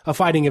on a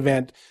fighting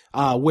event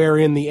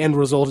wherein the end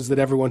result is that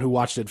everyone who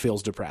watched it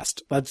feels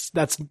depressed. That's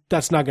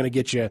not going to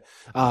get you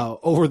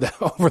over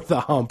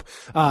the hump.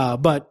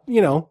 But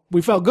you know,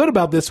 we felt good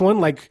about this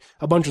one, like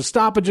a bunch of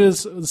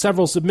stoppages,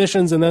 several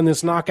submissions, and then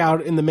this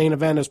knockout in the main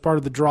event as part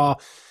of the draw.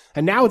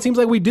 And now it seems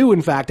like we do,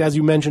 in fact, as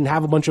you mentioned,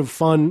 have a bunch of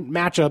fun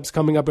matchups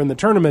coming up in the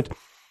tournament.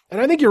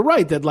 And I think you're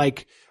right that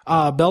like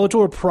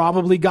Bellator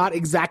probably got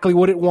exactly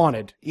what it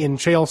wanted in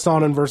Chael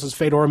Sonnen versus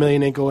Fedor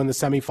Emelianenko in the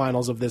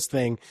semifinals of this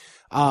thing.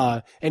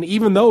 And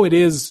even though it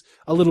is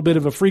a little bit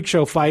of a freak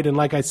show fight, and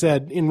like I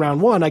said in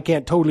round one, I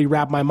can't totally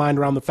wrap my mind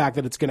around the fact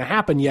that it's going to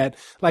happen yet.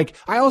 Like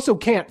I also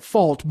can't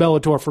fault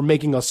Bellator for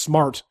making a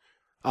smart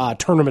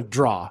tournament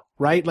draw,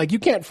 right? Like you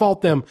can't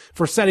fault them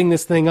for setting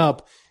this thing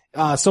up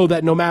so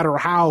that no matter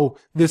how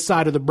this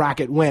side of the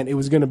bracket went, it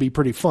was going to be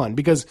pretty fun.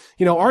 Because,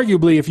 you know,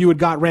 arguably, if you had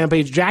got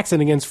Rampage Jackson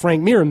against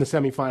Frank Mir in the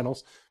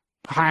semifinals,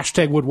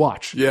 #would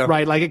watch. Yeah.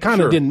 Right? Like, it kind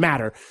of didn't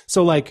matter.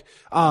 So, like,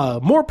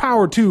 more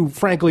power to,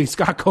 frankly,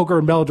 Scott Coker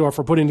and Bellator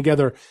for putting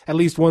together at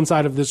least one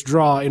side of this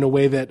draw in a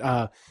way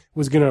that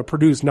was going to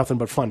produce nothing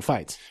but fun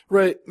fights.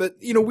 Right. But,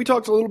 you know, we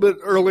talked a little bit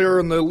earlier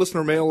in the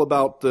listener mail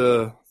about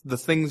the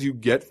things you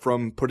get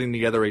from putting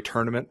together a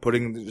tournament,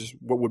 putting just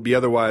what would be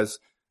otherwise,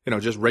 you know,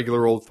 just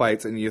regular old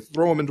fights, and you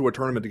throw them into a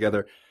tournament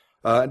together.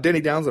 Danny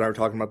Downs and I were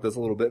talking about this a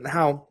little bit, and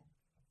how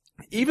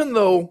even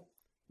though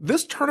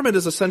this tournament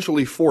is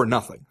essentially for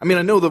nothing. I mean,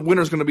 I know the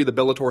winner's going to be the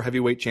Bellator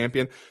heavyweight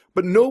champion,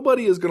 but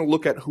nobody is going to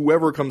look at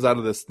whoever comes out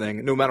of this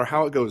thing, no matter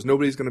how it goes.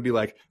 Nobody's going to be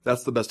like,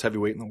 that's the best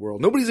heavyweight in the world.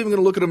 Nobody's even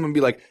going to look at him and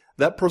be like,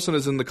 that person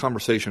is in the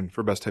conversation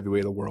for best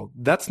heavyweight of the world.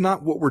 That's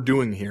not what we're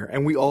doing here,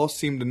 and we all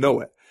seem to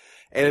know it.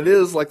 And it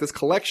is like this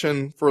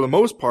collection, for the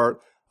most part,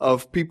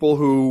 of people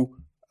who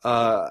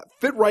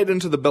fit right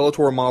into the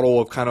Bellator model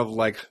of kind of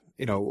like,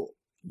 you know,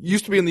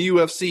 used to be in the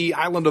UFC,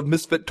 island of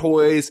misfit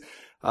toys,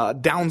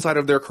 downside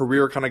of their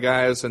career kind of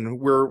guys, and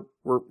we're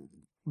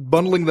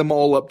bundling them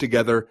all up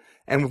together.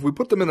 And if we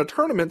put them in a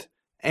tournament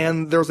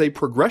and there's a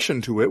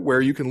progression to it where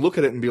you can look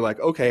at it and be like,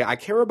 okay, I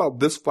care about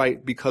this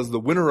fight because the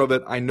winner of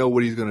it, I know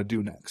what he's going to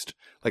do next.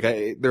 Like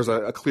there's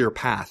a clear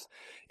path.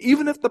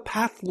 Even if the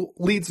path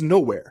leads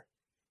nowhere.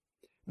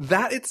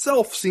 That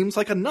itself seems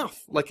like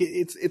enough. Like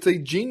it's a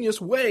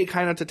genius way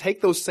kind of to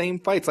take those same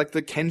fights, like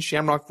the Ken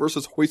Shamrock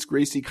versus Royce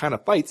Gracie kind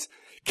of fights,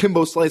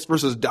 Kimbo Slice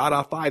versus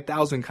Dada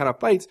 5000 kind of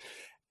fights,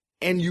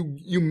 and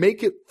you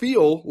make it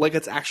feel like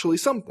it's actually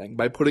something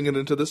by putting it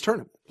into this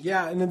tournament.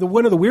 Yeah, and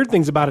one of the weird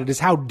things about it is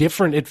how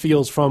different it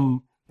feels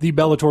from the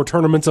Bellator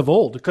tournaments of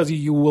old, because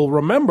you will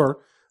remember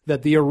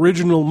that the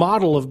original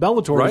model of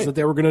Bellator is that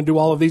they were going to do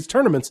all of these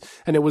tournaments,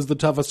 and it was the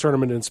toughest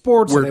tournament in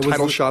sports. Where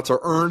title shots are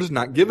earned,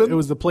 not given. It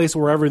was the place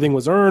where everything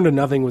was earned and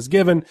nothing was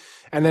given.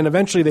 And then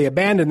eventually they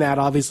abandoned that,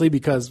 obviously,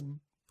 because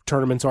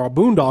tournaments are a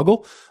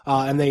boondoggle,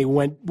 and they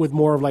went with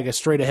more of like a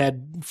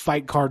straight-ahead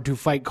fight card to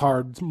fight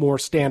card, more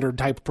standard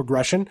type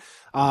progression.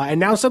 And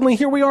now suddenly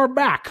here we are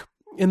back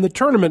in the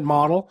tournament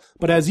model,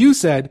 but as you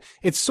said,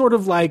 it's sort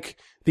of like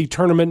the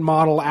tournament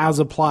model as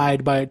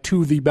applied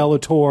to the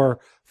Bellator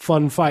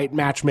fun fight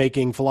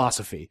matchmaking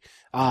philosophy.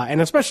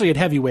 And especially at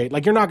heavyweight,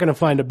 like you're not going to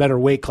find a better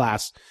weight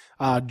class,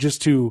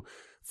 just to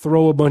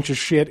throw a bunch of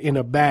shit in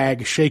a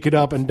bag, shake it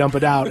up and dump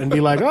it out and be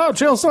like, oh,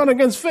 Chael Sonnen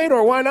against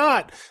Fedor, why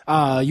not?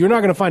 You're not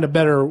going to find a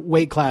better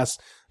weight class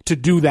to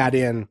do that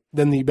in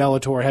than the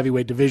Bellator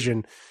heavyweight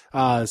division.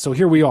 So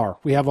here we are.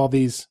 We have all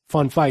these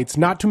fun fights,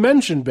 not to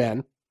mention,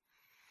 Ben,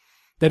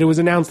 that it was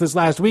announced this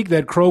last week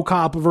that Cro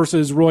Cop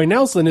versus Roy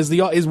Nelson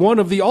is one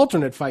of the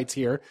alternate fights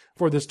here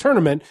for this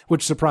tournament,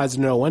 which surprised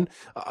no one.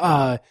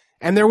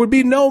 And there would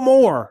be no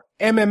more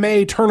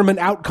MMA tournament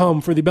outcome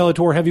for the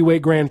Bellator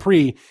Heavyweight Grand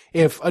Prix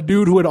if a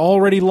dude who had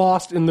already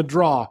lost in the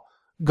draw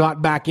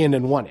got back in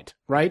and won it,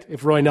 right?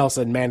 If Roy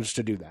Nelson managed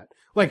to do that.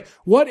 Like,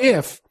 what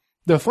if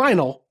the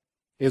final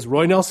is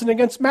Roy Nelson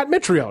against Matt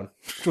Mitrione,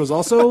 which was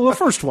also the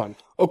first one?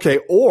 Okay,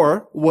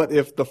 or what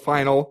if the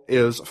final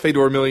is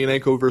Fedor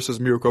Emelianenko versus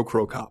Mirko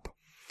Cro Cop?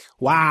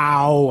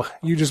 Wow,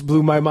 you just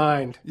blew my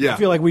mind. Yeah. I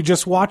feel like we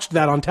just watched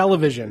that on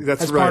television.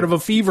 That's as right. part of a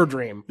fever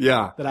dream.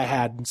 Yeah. That I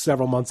had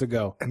several months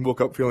ago. And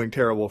woke up feeling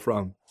terrible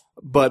from.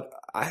 But,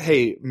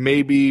 hey,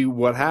 maybe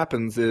what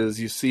happens is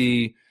you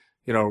see,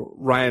 you know,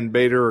 Ryan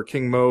Bader or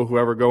King Mo,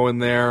 whoever go in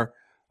there,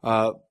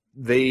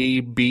 they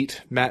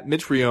beat Matt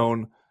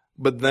Mitrione,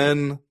 but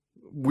then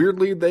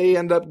weirdly they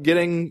end up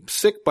getting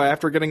sick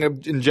after getting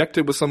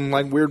injected with some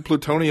like weird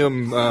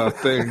plutonium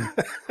thing.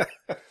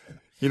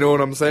 You know what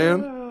I'm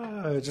saying?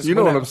 You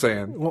know what I'm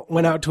saying.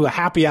 Went out to a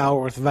happy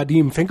hour with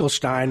Vadim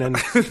Finkelstein, and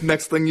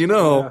next thing you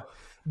know,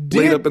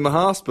 laid up in the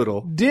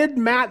hospital. Did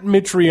Matt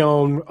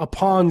Mitrione,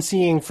 upon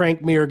seeing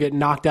Frank Mir get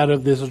knocked out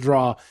of this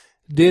draw,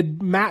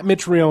 did Matt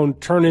Mitrione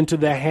turn into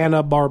the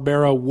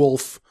Hanna-Barbera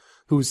wolf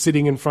who's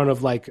sitting in front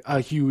of like a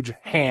huge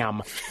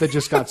ham that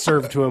just got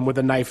served to him with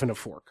a knife and a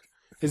fork.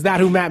 Is that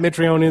who Matt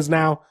Mitrione is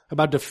now?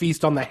 About to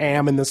feast on the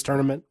ham in this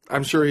tournament?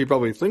 I'm sure he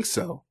probably thinks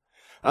so.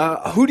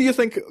 Who do you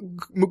think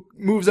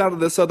moves out of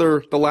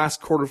the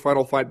last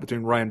quarterfinal fight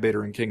between Ryan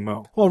Bader and King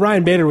Mo? Well,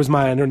 Ryan Bader was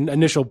my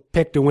initial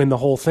pick to win the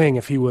whole thing.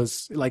 If he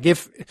was like,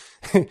 if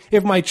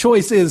my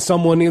choice is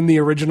someone in the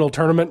original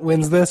tournament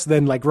wins this,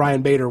 then like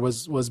Ryan Bader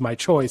was my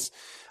choice.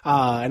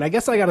 And I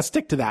guess I got to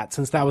stick to that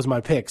since that was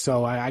my pick.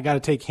 So I got to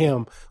take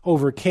him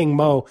over King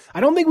Mo.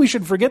 I don't think we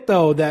should forget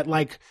though that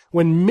like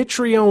when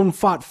Mitrione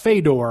fought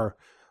Fedor,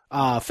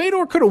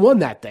 Fedor could have won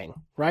that thing,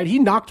 right? He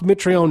knocked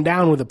Mitrione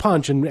down with a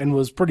punch and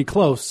was pretty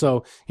close.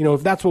 So,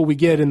 if that's what we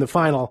get in the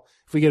final,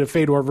 if we get a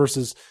Fedor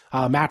versus,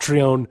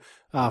 Mitrione,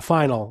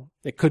 final,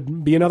 it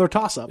could be another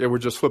toss-up. Yeah, we're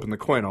just flipping the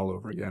coin all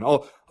over again.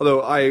 Although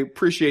I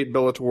appreciate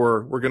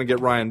Bellator, we're going to get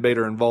Ryan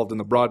Bader involved in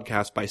the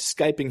broadcast by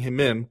Skyping him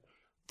in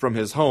from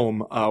his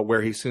home,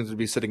 where he seems to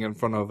be sitting in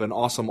front of an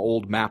awesome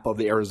old map of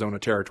the Arizona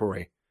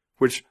territory,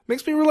 which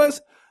makes me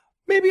realize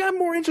maybe I'm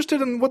more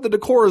interested in what the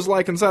decor is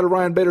like inside of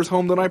Ryan Bader's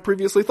home than I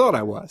previously thought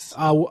I was.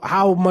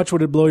 How much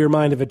would it blow your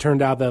mind if it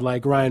turned out that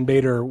like Ryan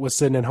Bader was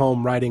sitting at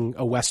home writing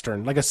a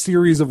Western, like a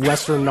series of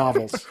Western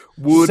novels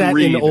set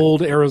in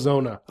old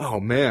Arizona? Oh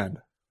man.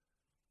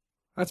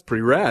 That's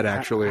pretty rad,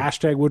 actually.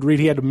 Hashtag Wood Reed.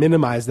 He had to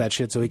minimize that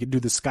shit so he could do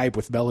the Skype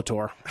with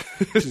Bellator.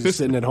 Just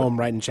sitting at home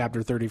writing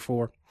chapter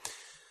 34.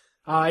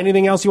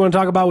 Anything else you want to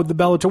talk about with the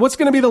Bellator? What's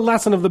going to be the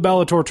lesson of the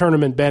Bellator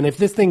tournament, Ben? If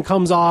this thing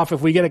comes off,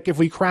 if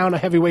we crown a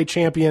heavyweight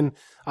champion,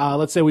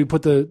 let's say we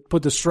put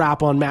the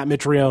strap on Matt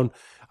Mitrione,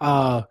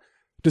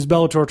 does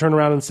Bellator turn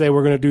around and say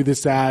we're going to do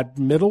this at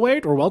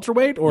middleweight or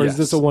welterweight, or Yes. is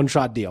this a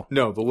one-shot deal?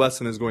 No, the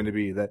lesson is going to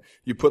be that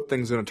you put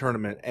things in a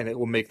tournament and it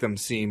will make them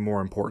seem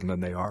more important than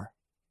they are.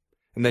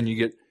 And then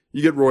you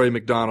get Roy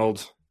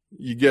McDonald,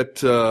 you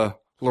get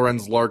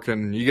Lorenz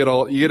Larkin, you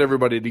get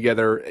everybody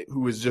together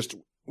who is just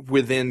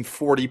within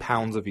 40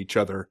 pounds of each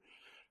other,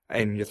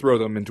 and you throw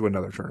them into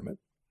another tournament.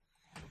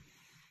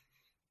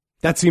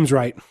 That seems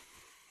right.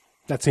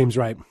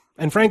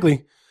 And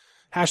frankly,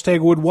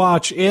 hashtag would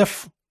watch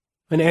if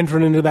an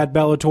entrant into that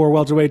Bellator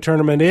welterweight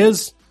tournament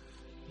is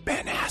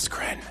Ben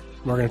Askren.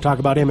 We're going to talk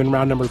about him in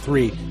round number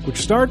 3, which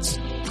starts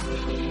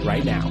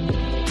right now.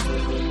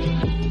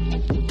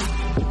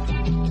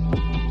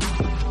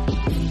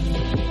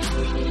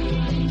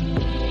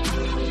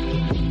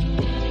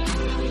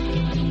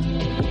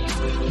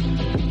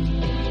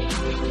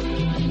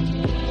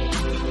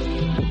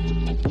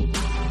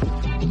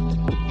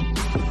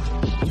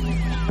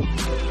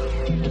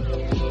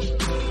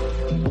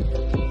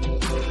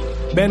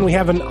 Ben, we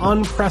have an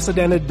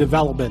unprecedented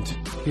development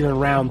here in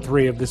round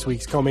 3 of this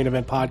week's Co-Main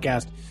Event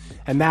podcast,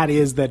 and that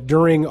is that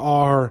during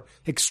our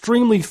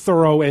extremely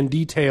thorough and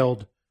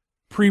detailed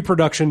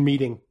pre-production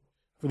meeting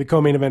for the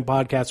Co-Main Event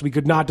podcast, we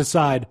could not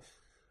decide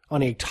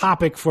on a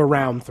topic for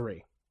round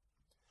 3.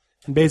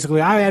 And basically,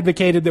 I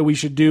advocated that we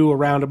should do a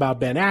round about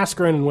Ben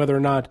Askren and whether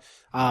or not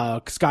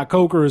Scott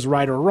Coker is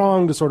right or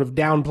wrong to sort of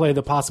downplay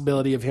the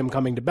possibility of him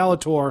coming to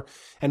Bellator,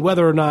 and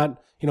whether or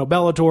not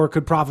Bellator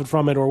could profit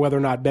from it, or whether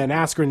or not Ben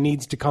Askren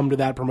needs to come to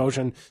that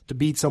promotion to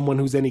beat someone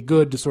who's any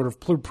good to sort of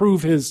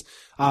prove his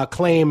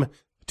claim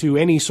to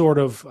any sort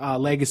of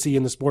legacy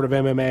in the sport of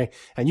MMA.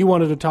 And you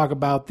wanted to talk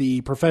about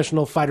the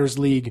Professional Fighters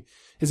League.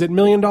 Is it $1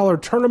 Million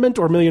Tournament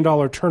or $1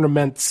 Million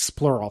Tournaments,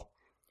 plural?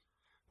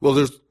 Well,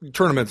 there's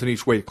tournaments in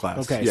each weight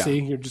class. Okay, yeah.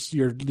 see,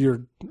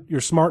 you're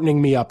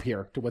smartening me up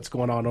here to what's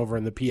going on over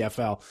in the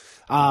PFL.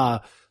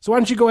 So why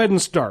don't you go ahead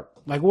and start?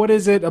 Like, what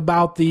is it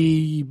about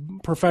the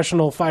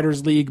Professional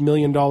Fighters League $1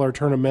 Million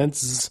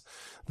tournaments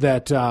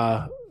that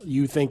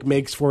you think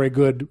makes for a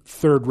good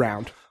third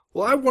round?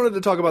 Well, I wanted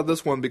to talk about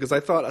this one because I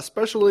thought,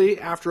 especially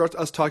after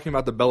us talking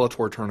about the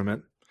Bellator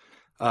tournament,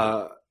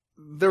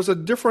 there's a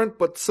different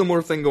but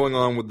similar thing going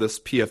on with this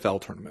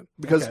PFL tournament.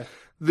 Because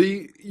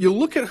you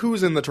look at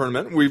who's in the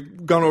tournament,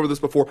 we've gone over this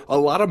before, a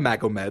lot of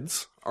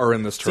Magomeds are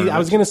in this tournament. See, I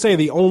was going to say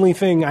the only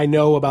thing I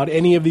know about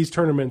any of these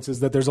tournaments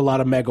is that there's a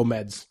lot of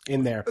Magomeds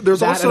in there.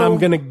 There's also, and I'm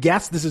going to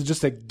guess, this is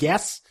just a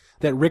guess,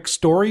 that Rick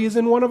Story is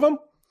in one of them.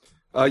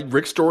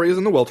 Rick Story is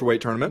in the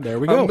welterweight tournament. There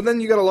we go. But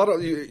then you got a lot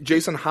of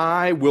Jason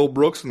High, Will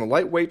Brooks in the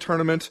lightweight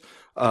tournament.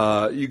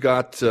 You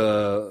got,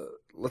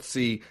 let's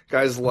see,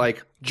 guys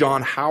like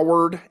John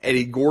Howard,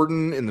 Eddie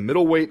Gordon in the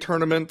middleweight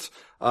tournament.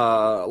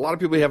 A lot of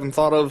people you haven't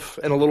thought of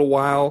in a little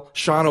while.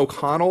 Sean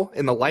O'Connell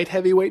in the light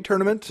heavyweight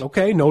tournament.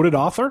 Okay, noted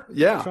author.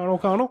 Yeah. Sean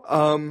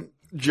O'Connell.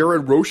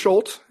 Jared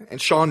Rosholt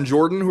and Sean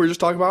Jordan, who we were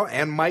just talking about,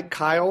 and Mike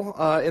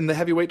Kyle in the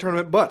heavyweight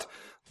tournament. But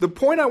the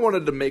point I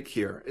wanted to make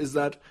here is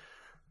that,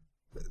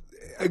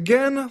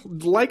 again,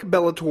 like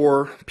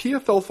Bellator,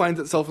 PFL finds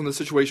itself in the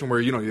situation where,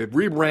 you've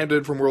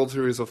rebranded from World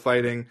Series of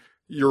Fighting.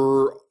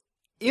 You're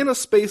in a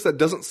space that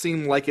doesn't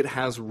seem like it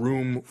has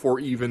room for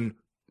even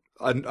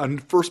a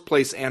first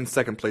place and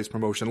second place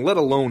promotion, let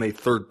alone a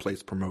third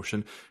place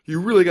promotion. You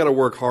really got to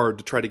work hard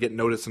to try to get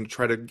noticed and to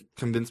try to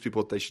convince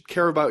people that they should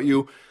care about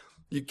you.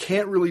 You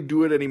can't really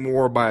do it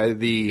anymore by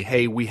the,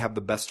 hey, we have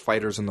the best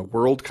fighters in the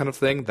world kind of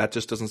thing. That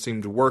just doesn't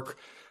seem to work.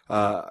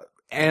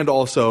 And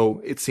also,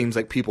 it seems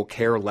like people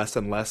care less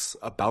and less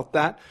about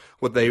that.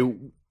 What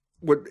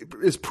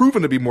is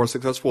proven to be more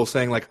successful is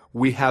saying, like,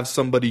 we have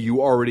somebody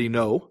you already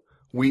know.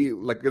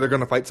 They're going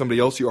to fight somebody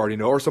else you already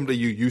know or somebody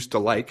you used to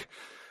like.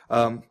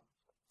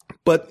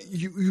 But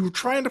you're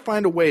trying to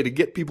find a way to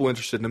get people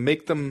interested and to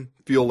make them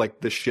feel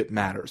like this shit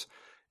matters.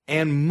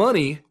 And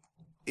money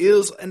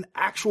is an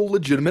actual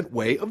legitimate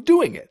way of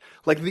doing it.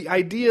 Like the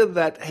idea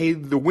that, hey,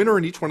 the winner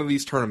in each one of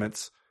these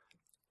tournaments,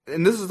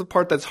 and this is the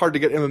part that's hard to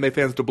get MMA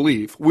fans to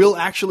believe, will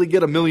actually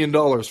get $1 million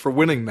for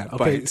winning that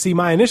fight. Okay, see,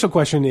 my initial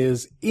question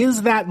is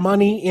that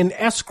money in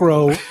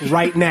escrow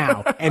right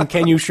now? And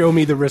can you show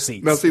me the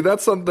receipts? Now, see,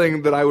 that's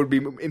something that I would be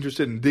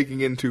interested in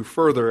digging into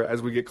further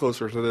as we get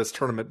closer to this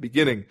tournament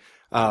beginning.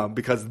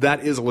 Because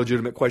that is a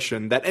legitimate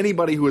question that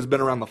anybody who has been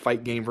around the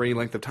fight game for any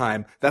length of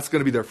time, that's going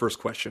to be their first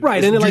question.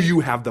 Right. And do you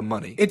have the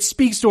money? It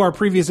speaks to our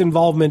previous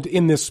involvement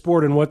in this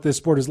sport and what this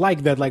sport is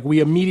like, that like we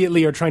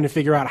immediately are trying to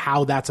figure out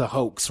how that's a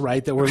hoax,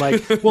 right? That we're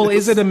like, well,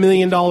 is it $1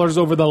 million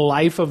over the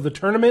life of the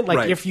tournament?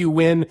 Like if you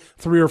win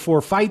 3 or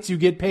 4 fights, you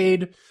get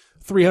paid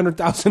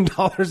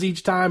 $300,000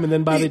 each time, and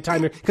then by the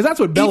time because that's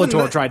what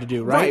Bellator tried to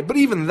do, right? But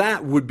even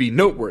that would be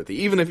noteworthy.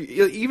 Even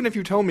if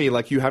you tell me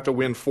like you have to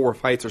win 4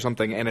 fights or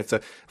something, and it's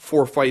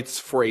 4 fights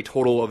for a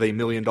total of $1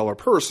 million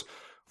purse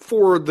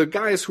for the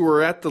guys who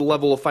are at the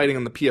level of fighting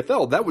in the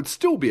PFL, that would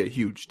still be a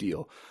huge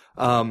deal.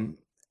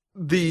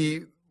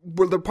 The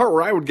part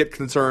where I would get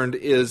concerned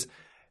is,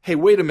 hey,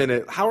 wait a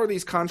minute, how are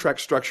these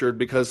contracts structured?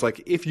 Because,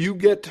 like, if you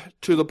get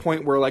to the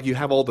point where, like, you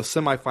have all the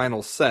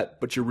semifinals set,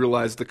 but you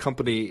realize the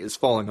company is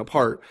falling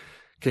apart,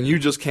 can you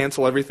just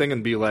cancel everything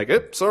and be like,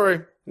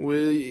 sorry,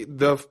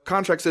 the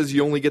contract says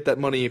you only get that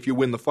money if you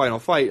win the final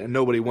fight, and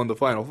nobody won the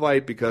final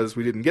fight because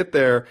we didn't get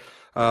there,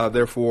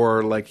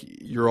 therefore, like,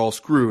 you're all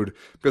screwed.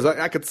 Because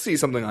I could see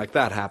something like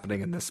that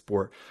happening in this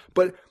sport.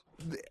 But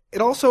it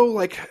also,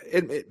 like,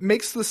 it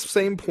makes the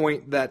same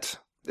point that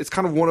it's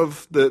kind of one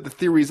of the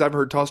theories I've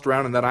heard tossed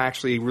around and that I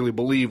actually really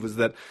believe is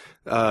that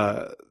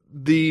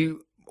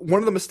one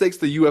of the mistakes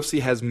the UFC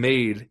has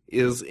made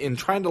is in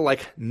trying to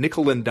like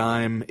nickel and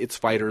dime its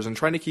fighters and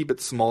trying to keep it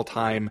small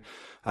time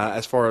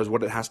as far as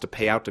what it has to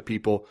pay out to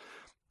people.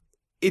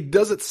 It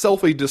does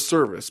itself a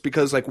disservice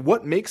because like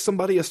what makes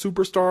somebody a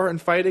superstar in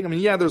fighting? I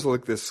mean, yeah, there's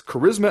like this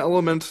charisma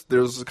element.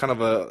 There's kind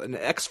of an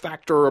X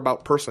factor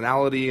about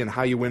personality and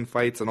how you win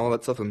fights and all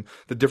that stuff and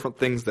the different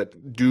things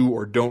that do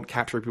or don't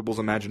capture people's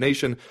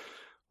imagination.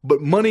 But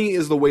money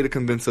is the way to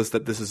convince us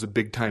that this is a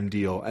big time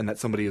deal and that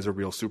somebody is a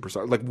real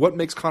superstar. Like what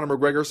makes Conor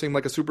McGregor seem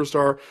like a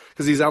superstar?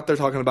 Because he's out there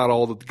talking about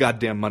all the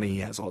goddamn money he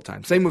has all the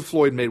time. Same with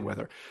Floyd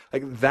Mayweather.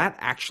 Like that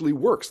actually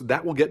works.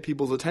 That will get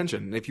people's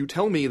attention. And if you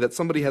tell me that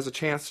somebody has a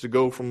chance to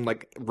go from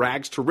like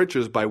rags to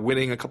riches by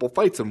winning a couple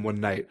fights in one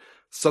night,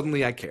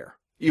 suddenly I care.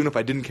 Even if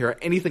I didn't care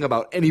anything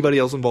about anybody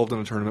else involved in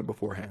a tournament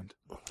beforehand.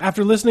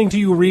 After listening to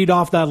you read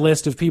off that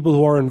list of people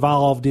who are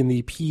involved in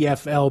the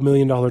PFL $1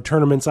 million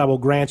tournaments, I will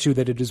grant you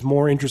that it is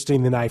more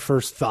interesting than I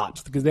first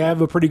thought, because they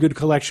have a pretty good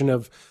collection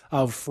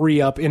of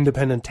free-up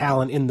independent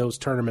talent in those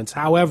tournaments.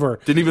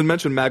 However... Didn't even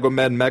mention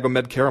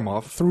Magomed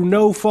Karamov. Through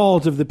no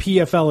fault of the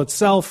PFL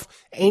itself,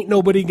 ain't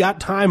nobody got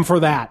time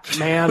for that,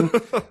 man.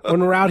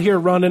 When we're out here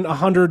running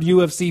 100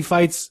 UFC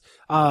fights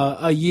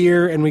a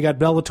year, and we got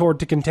Bellator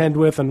to contend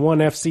with and ONE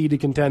FC to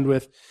contend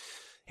with,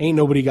 ain't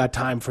nobody got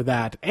time for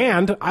that.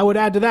 And I would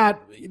add to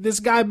that, this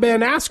guy Ben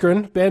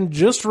Askren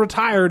just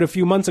retired a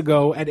few months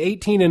ago at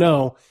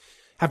 18-0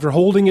 after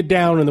holding it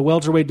down in the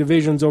welterweight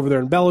divisions over there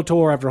in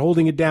Bellator, after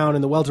holding it down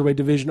in the welterweight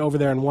division over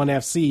there in ONE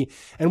FC,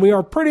 and we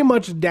are pretty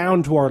much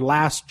down to our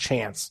last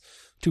chance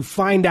to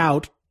find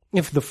out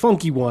if the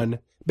funky one,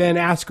 Ben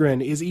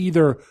Askren, is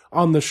either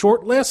on the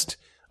short list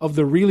of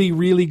the really,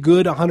 really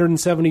good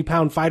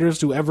 170-pound fighters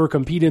to ever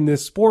compete in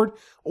this sport,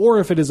 or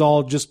if it has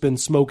all just been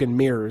smoke and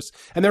mirrors.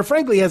 And there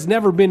frankly has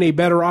never been a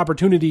better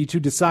opportunity to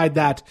decide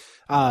that,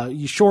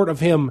 short of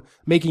him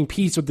making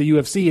peace with the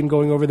UFC and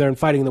going over there and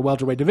fighting in the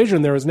welterweight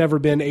division, there has never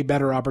been a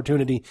better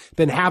opportunity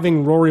than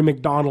having Rory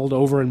McDonald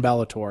over in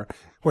Bellator,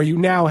 where you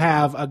now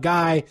have a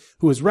guy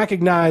who is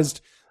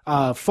recognized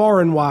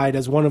far and wide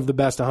as one of the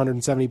best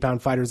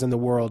 170-pound fighters in the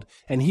world,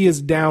 and he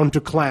is down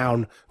to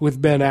clown with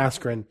Ben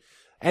Askren.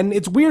 And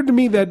it's weird to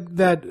me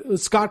that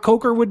Scott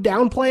Coker would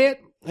downplay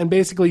it and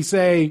basically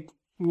say,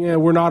 yeah,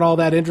 we're not all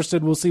that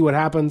interested. We'll see what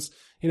happens.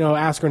 You know,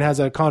 Askren has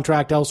a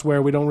contract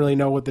elsewhere. We don't really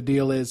know what the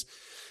deal is.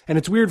 And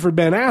it's weird for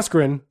Ben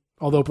Askren,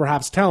 although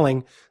perhaps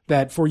telling,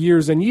 that for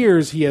years and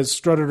years he has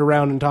strutted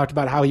around and talked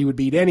about how he would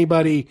beat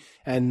anybody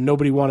and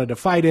nobody wanted to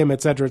fight him,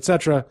 et cetera, et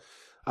cetera.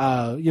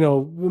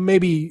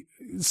 Maybe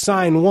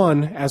sign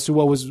one as to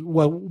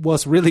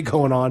what's really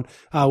going on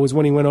was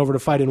when he went over to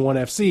fight in ONE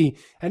FC,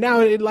 and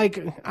now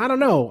I don't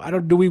know.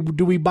 Do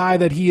we buy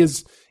that he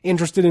is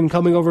interested in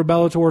coming over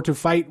Bellator to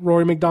fight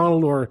Rory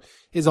McDonald, or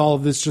is all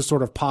of this just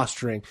sort of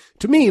posturing?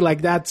 To me,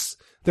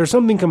 there's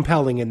something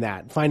compelling in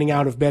that, finding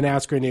out if Ben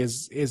Askren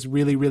is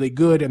really, really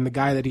good and the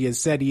guy that he has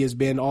said he has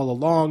been all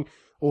along,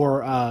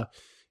 or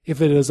if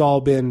it has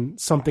all been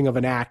something of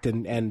an act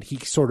and he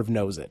sort of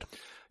knows it.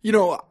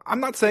 I'm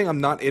not saying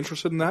I'm not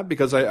interested in that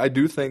because I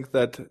do think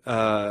that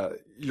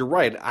you're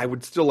right. I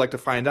would still like to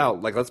find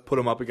out. Like, let's put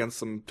him up against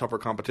some tougher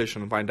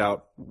competition and find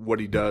out what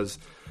he does.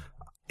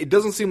 It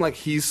doesn't seem like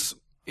he's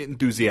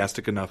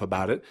enthusiastic enough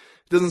about it.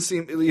 It doesn't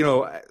seem,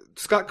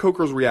 Scott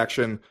Coker's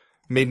reaction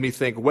made me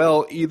think,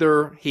 well,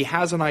 either he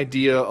has an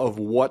idea of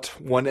what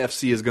ONE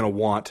FC is going to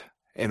want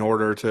in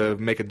order to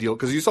make a deal.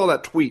 Because you saw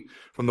that tweet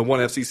from the ONE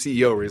FC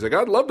CEO where he's like,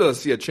 I'd love to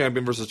see a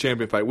champion versus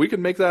champion fight. We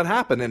can make that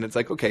happen. And it's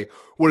like, okay,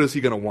 what is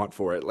he going to want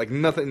for it? Like,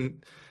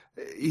 nothing.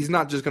 He's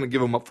not just going to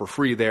give him up for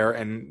free there.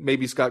 And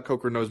maybe Scott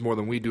Coker knows more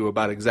than we do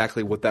about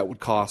exactly what that would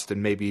cost,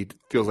 and maybe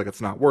feels like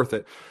it's not worth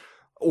it.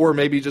 Or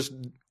maybe just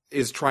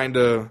is trying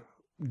to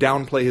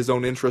downplay his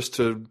own interest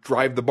to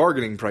drive the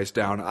bargaining price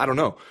down. I don't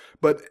know.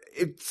 But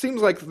it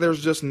seems like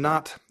there's just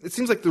not – it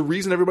seems like the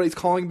reason everybody's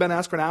calling Ben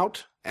Askren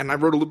out, and I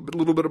wrote a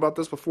little bit about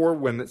this before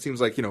when it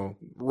seems like,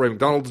 Roy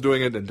McDonald's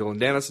doing it and Dylan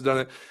Dennis has done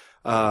it.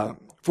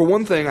 For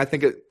one thing, I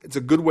think it's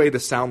a good way to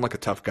sound like a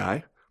tough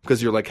guy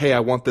because you're like, hey, I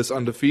want this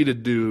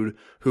undefeated dude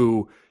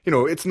who –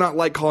 it's not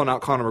like calling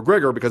out Conor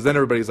McGregor because then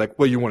everybody's like,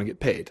 well, you want to get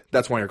paid.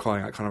 That's why you're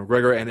calling out Conor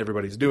McGregor, and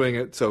everybody's doing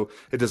it, so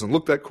it doesn't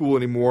look that cool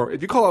anymore.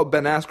 If you call out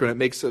Ben Askren, it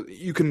makes it,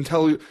 you can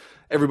tell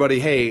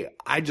everybody, hey,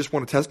 I just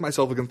want to test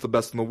myself against the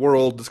best in the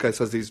world. This guy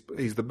says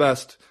he's the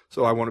best,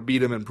 so I want to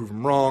beat him and prove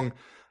him wrong.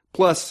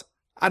 Plus,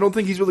 I don't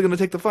think he's really going to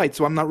take the fight,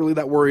 so I'm not really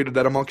that worried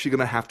that I'm actually going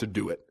to have to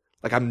do it.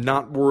 Like, I'm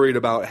not worried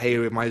about, hey,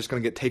 am I just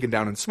going to get taken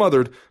down and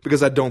smothered,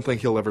 because I don't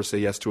think he'll ever say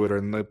yes to it,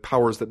 and the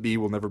powers that be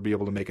will never be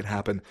able to make it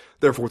happen.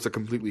 Therefore, it's a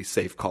completely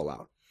safe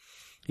call-out.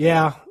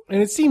 Yeah,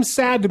 and it seems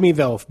sad to me,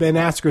 though, if Ben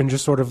Askren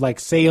just sort of,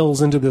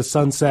 sails into the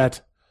sunset.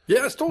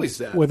 Yeah, it's totally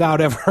sad.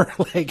 Without ever,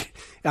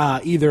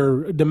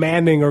 either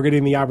demanding or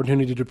getting the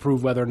opportunity to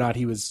prove whether or not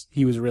he was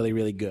really,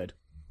 really good.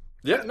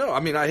 Yeah, no,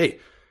 I mean,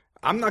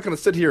 I'm not going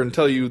to sit here and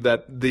tell you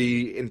that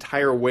the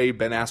entire way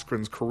Ben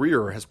Askren's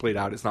career has played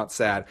out is not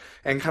sad,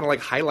 and kind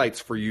of highlights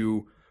for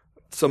you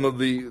some of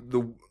the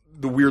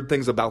weird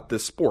things about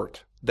this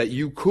sport, that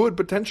you could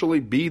potentially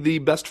be the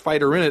best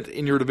fighter in it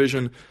in your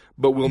division,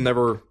 but we'll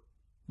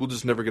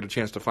just never get a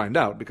chance to find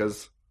out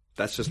because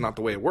that's just not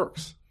the way it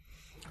works.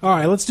 All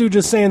right, let's do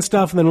Just Saying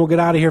Stuff, and then we'll get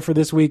out of here for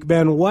this week.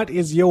 Ben, what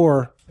is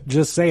your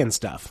Just Saying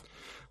Stuff?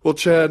 Well,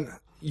 Chad,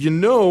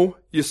 you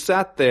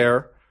sat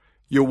there.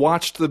 You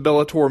watched the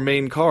Bellator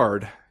main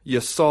card. You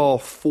saw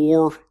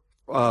four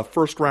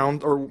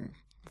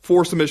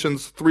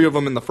submissions, 3 of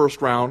them in the first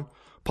round,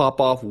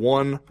 pop off,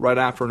 one right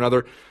after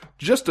another.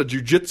 Just a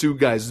jiu-jitsu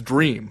guy's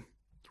dream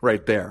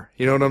right there.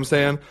 You know what I'm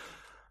saying?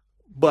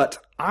 But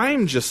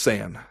I'm just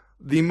saying,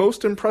 the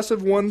most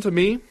impressive one to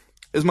me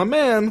is my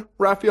man,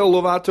 Rafael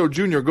Lovato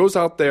Jr. goes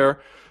out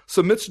there,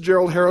 submits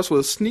Gerald Harris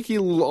with a sneaky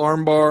little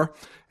armbar,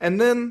 and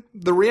then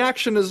the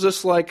reaction is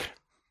just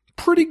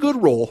pretty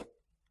good roll.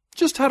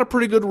 Just had a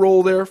pretty good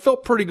roll there.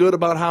 Felt pretty good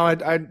about how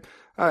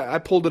I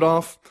pulled it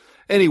off.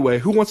 Anyway,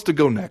 who wants to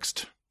go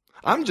next?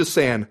 I'm just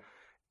saying,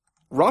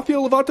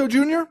 Rafael Lovato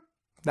Jr.,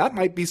 that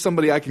might be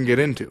somebody I can get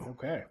into.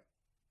 Okay.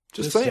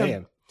 Just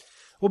saying.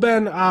 Well,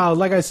 Ben,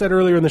 like I said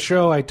earlier in the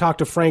show, I talked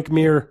to Frank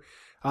Mir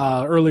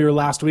earlier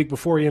last week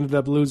before he ended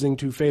up losing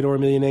to Fedor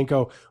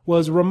Emelianenko.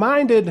 Was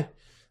reminded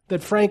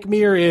that Frank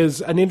Mir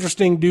is an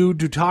interesting dude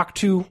to talk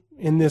to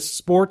in this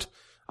sport.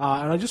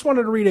 And I just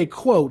wanted to read a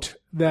quote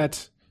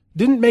that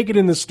didn't make it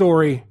in the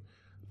story,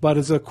 but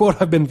it's a quote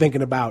I've been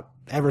thinking about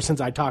ever since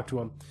I talked to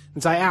him.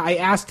 And so I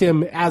asked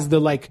him, as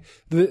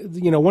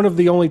one of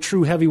the only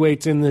true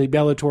heavyweights in the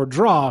Bellator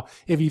draw,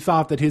 if he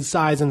thought that his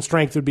size and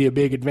strength would be a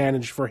big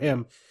advantage for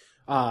him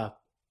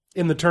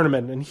in the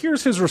tournament. And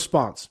here's his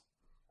response.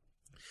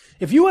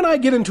 If you and I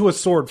get into a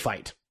sword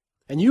fight,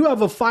 and you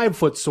have a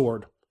 5-foot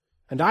sword,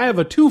 and I have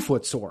a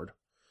 2-foot sword,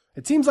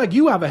 it seems like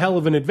you have a hell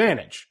of an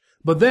advantage.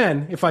 But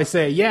then, if I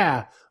say,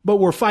 yeah, but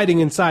we're fighting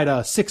inside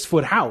a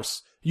 6-foot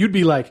house, you'd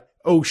be like,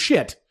 oh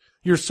shit,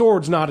 your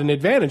sword's not an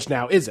advantage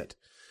now, is it?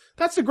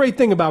 That's the great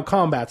thing about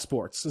combat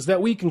sports, is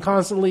that we can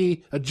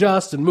constantly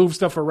adjust and move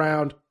stuff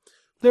around.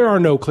 There are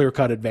no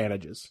clear-cut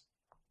advantages.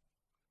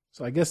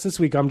 So I guess this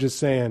week I'm just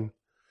saying,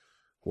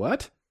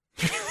 what?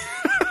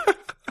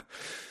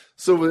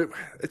 So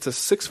it's a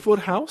 6-foot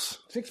house?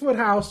 6-foot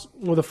house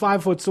with a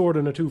 5-foot sword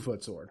and a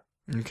 2-foot sword.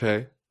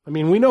 Okay. I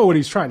mean, we know what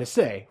he's trying to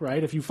say,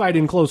 right? If you fight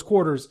in close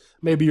quarters,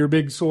 maybe your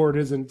big sword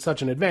isn't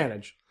such an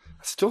advantage.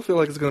 I still feel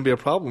like it's going to be a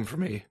problem for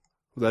me.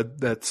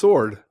 That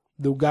sword.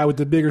 The guy with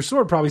the bigger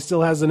sword probably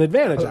still has an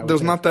advantage.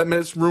 There's not that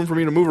much room for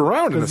me to move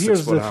around in a 6-foot house.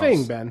 Here's the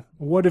thing, Ben.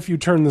 What if you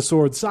turn the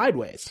sword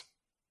sideways?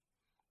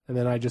 And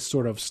then I just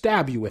sort of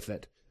stab you with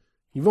it.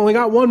 You've only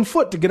got 1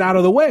 foot to get out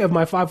of the way of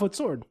my 5-foot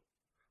sword.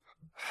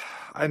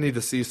 I need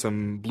to see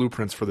some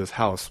blueprints for this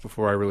house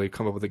before I really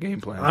come up with a game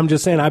plan. I'm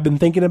just saying, I've been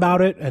thinking about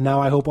it, and now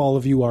I hope all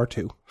of you are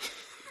too.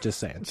 Just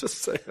saying. Just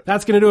saying.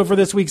 That's going to do it for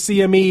this week's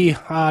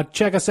CME.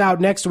 Check us out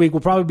next week.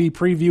 We'll probably be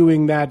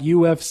previewing that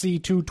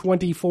UFC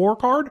 224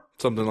 card.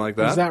 Something like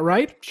that. Is that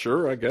right?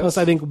 Sure, I guess. Plus,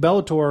 I think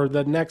Bellator,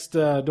 the next,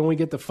 don't we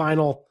get the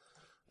final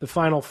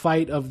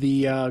fight of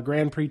the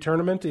Grand Prix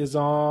tournament is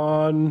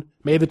on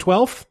May the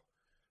 12th?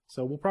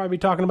 So we'll probably be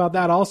talking about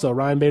that also,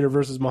 Ryan Bader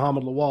versus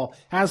Muhammad Lawal.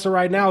 As to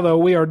right now, though,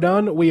 we are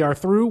done. We are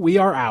through. We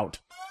are out.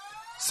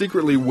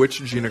 Secretly,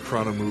 which Gina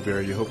Carano movie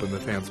are you hoping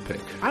the fans pick?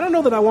 I don't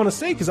know that I want to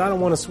say because I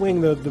don't want to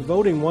swing the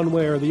voting one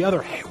way or the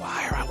other.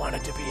 Haywire, I want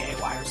it to be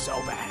Haywire so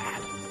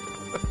bad.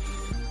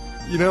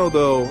 You know,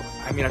 though,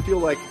 I mean, I feel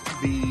like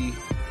the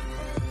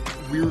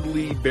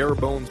weirdly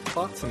bare-bones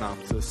plot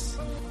synopsis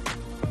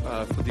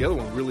for the other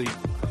one really...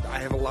 I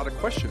have a lot of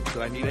questions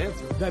that I need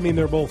answered. I mean,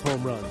 they're both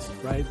home runs,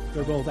 right?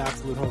 They're both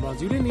absolute home runs.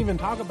 You didn't even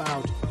talk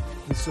about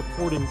the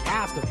supporting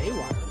cast of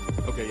Haywire.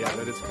 Okay, yeah,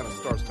 that is kind of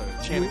star-studded.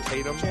 Channing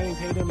Tatum,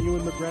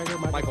 Ewan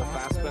McGregor, Michael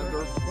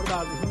Fassbender. What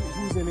about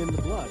who's in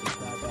the Blood? Is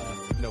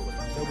that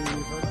nobody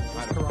we've heard of?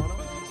 I don't know.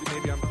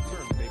 Maybe I'm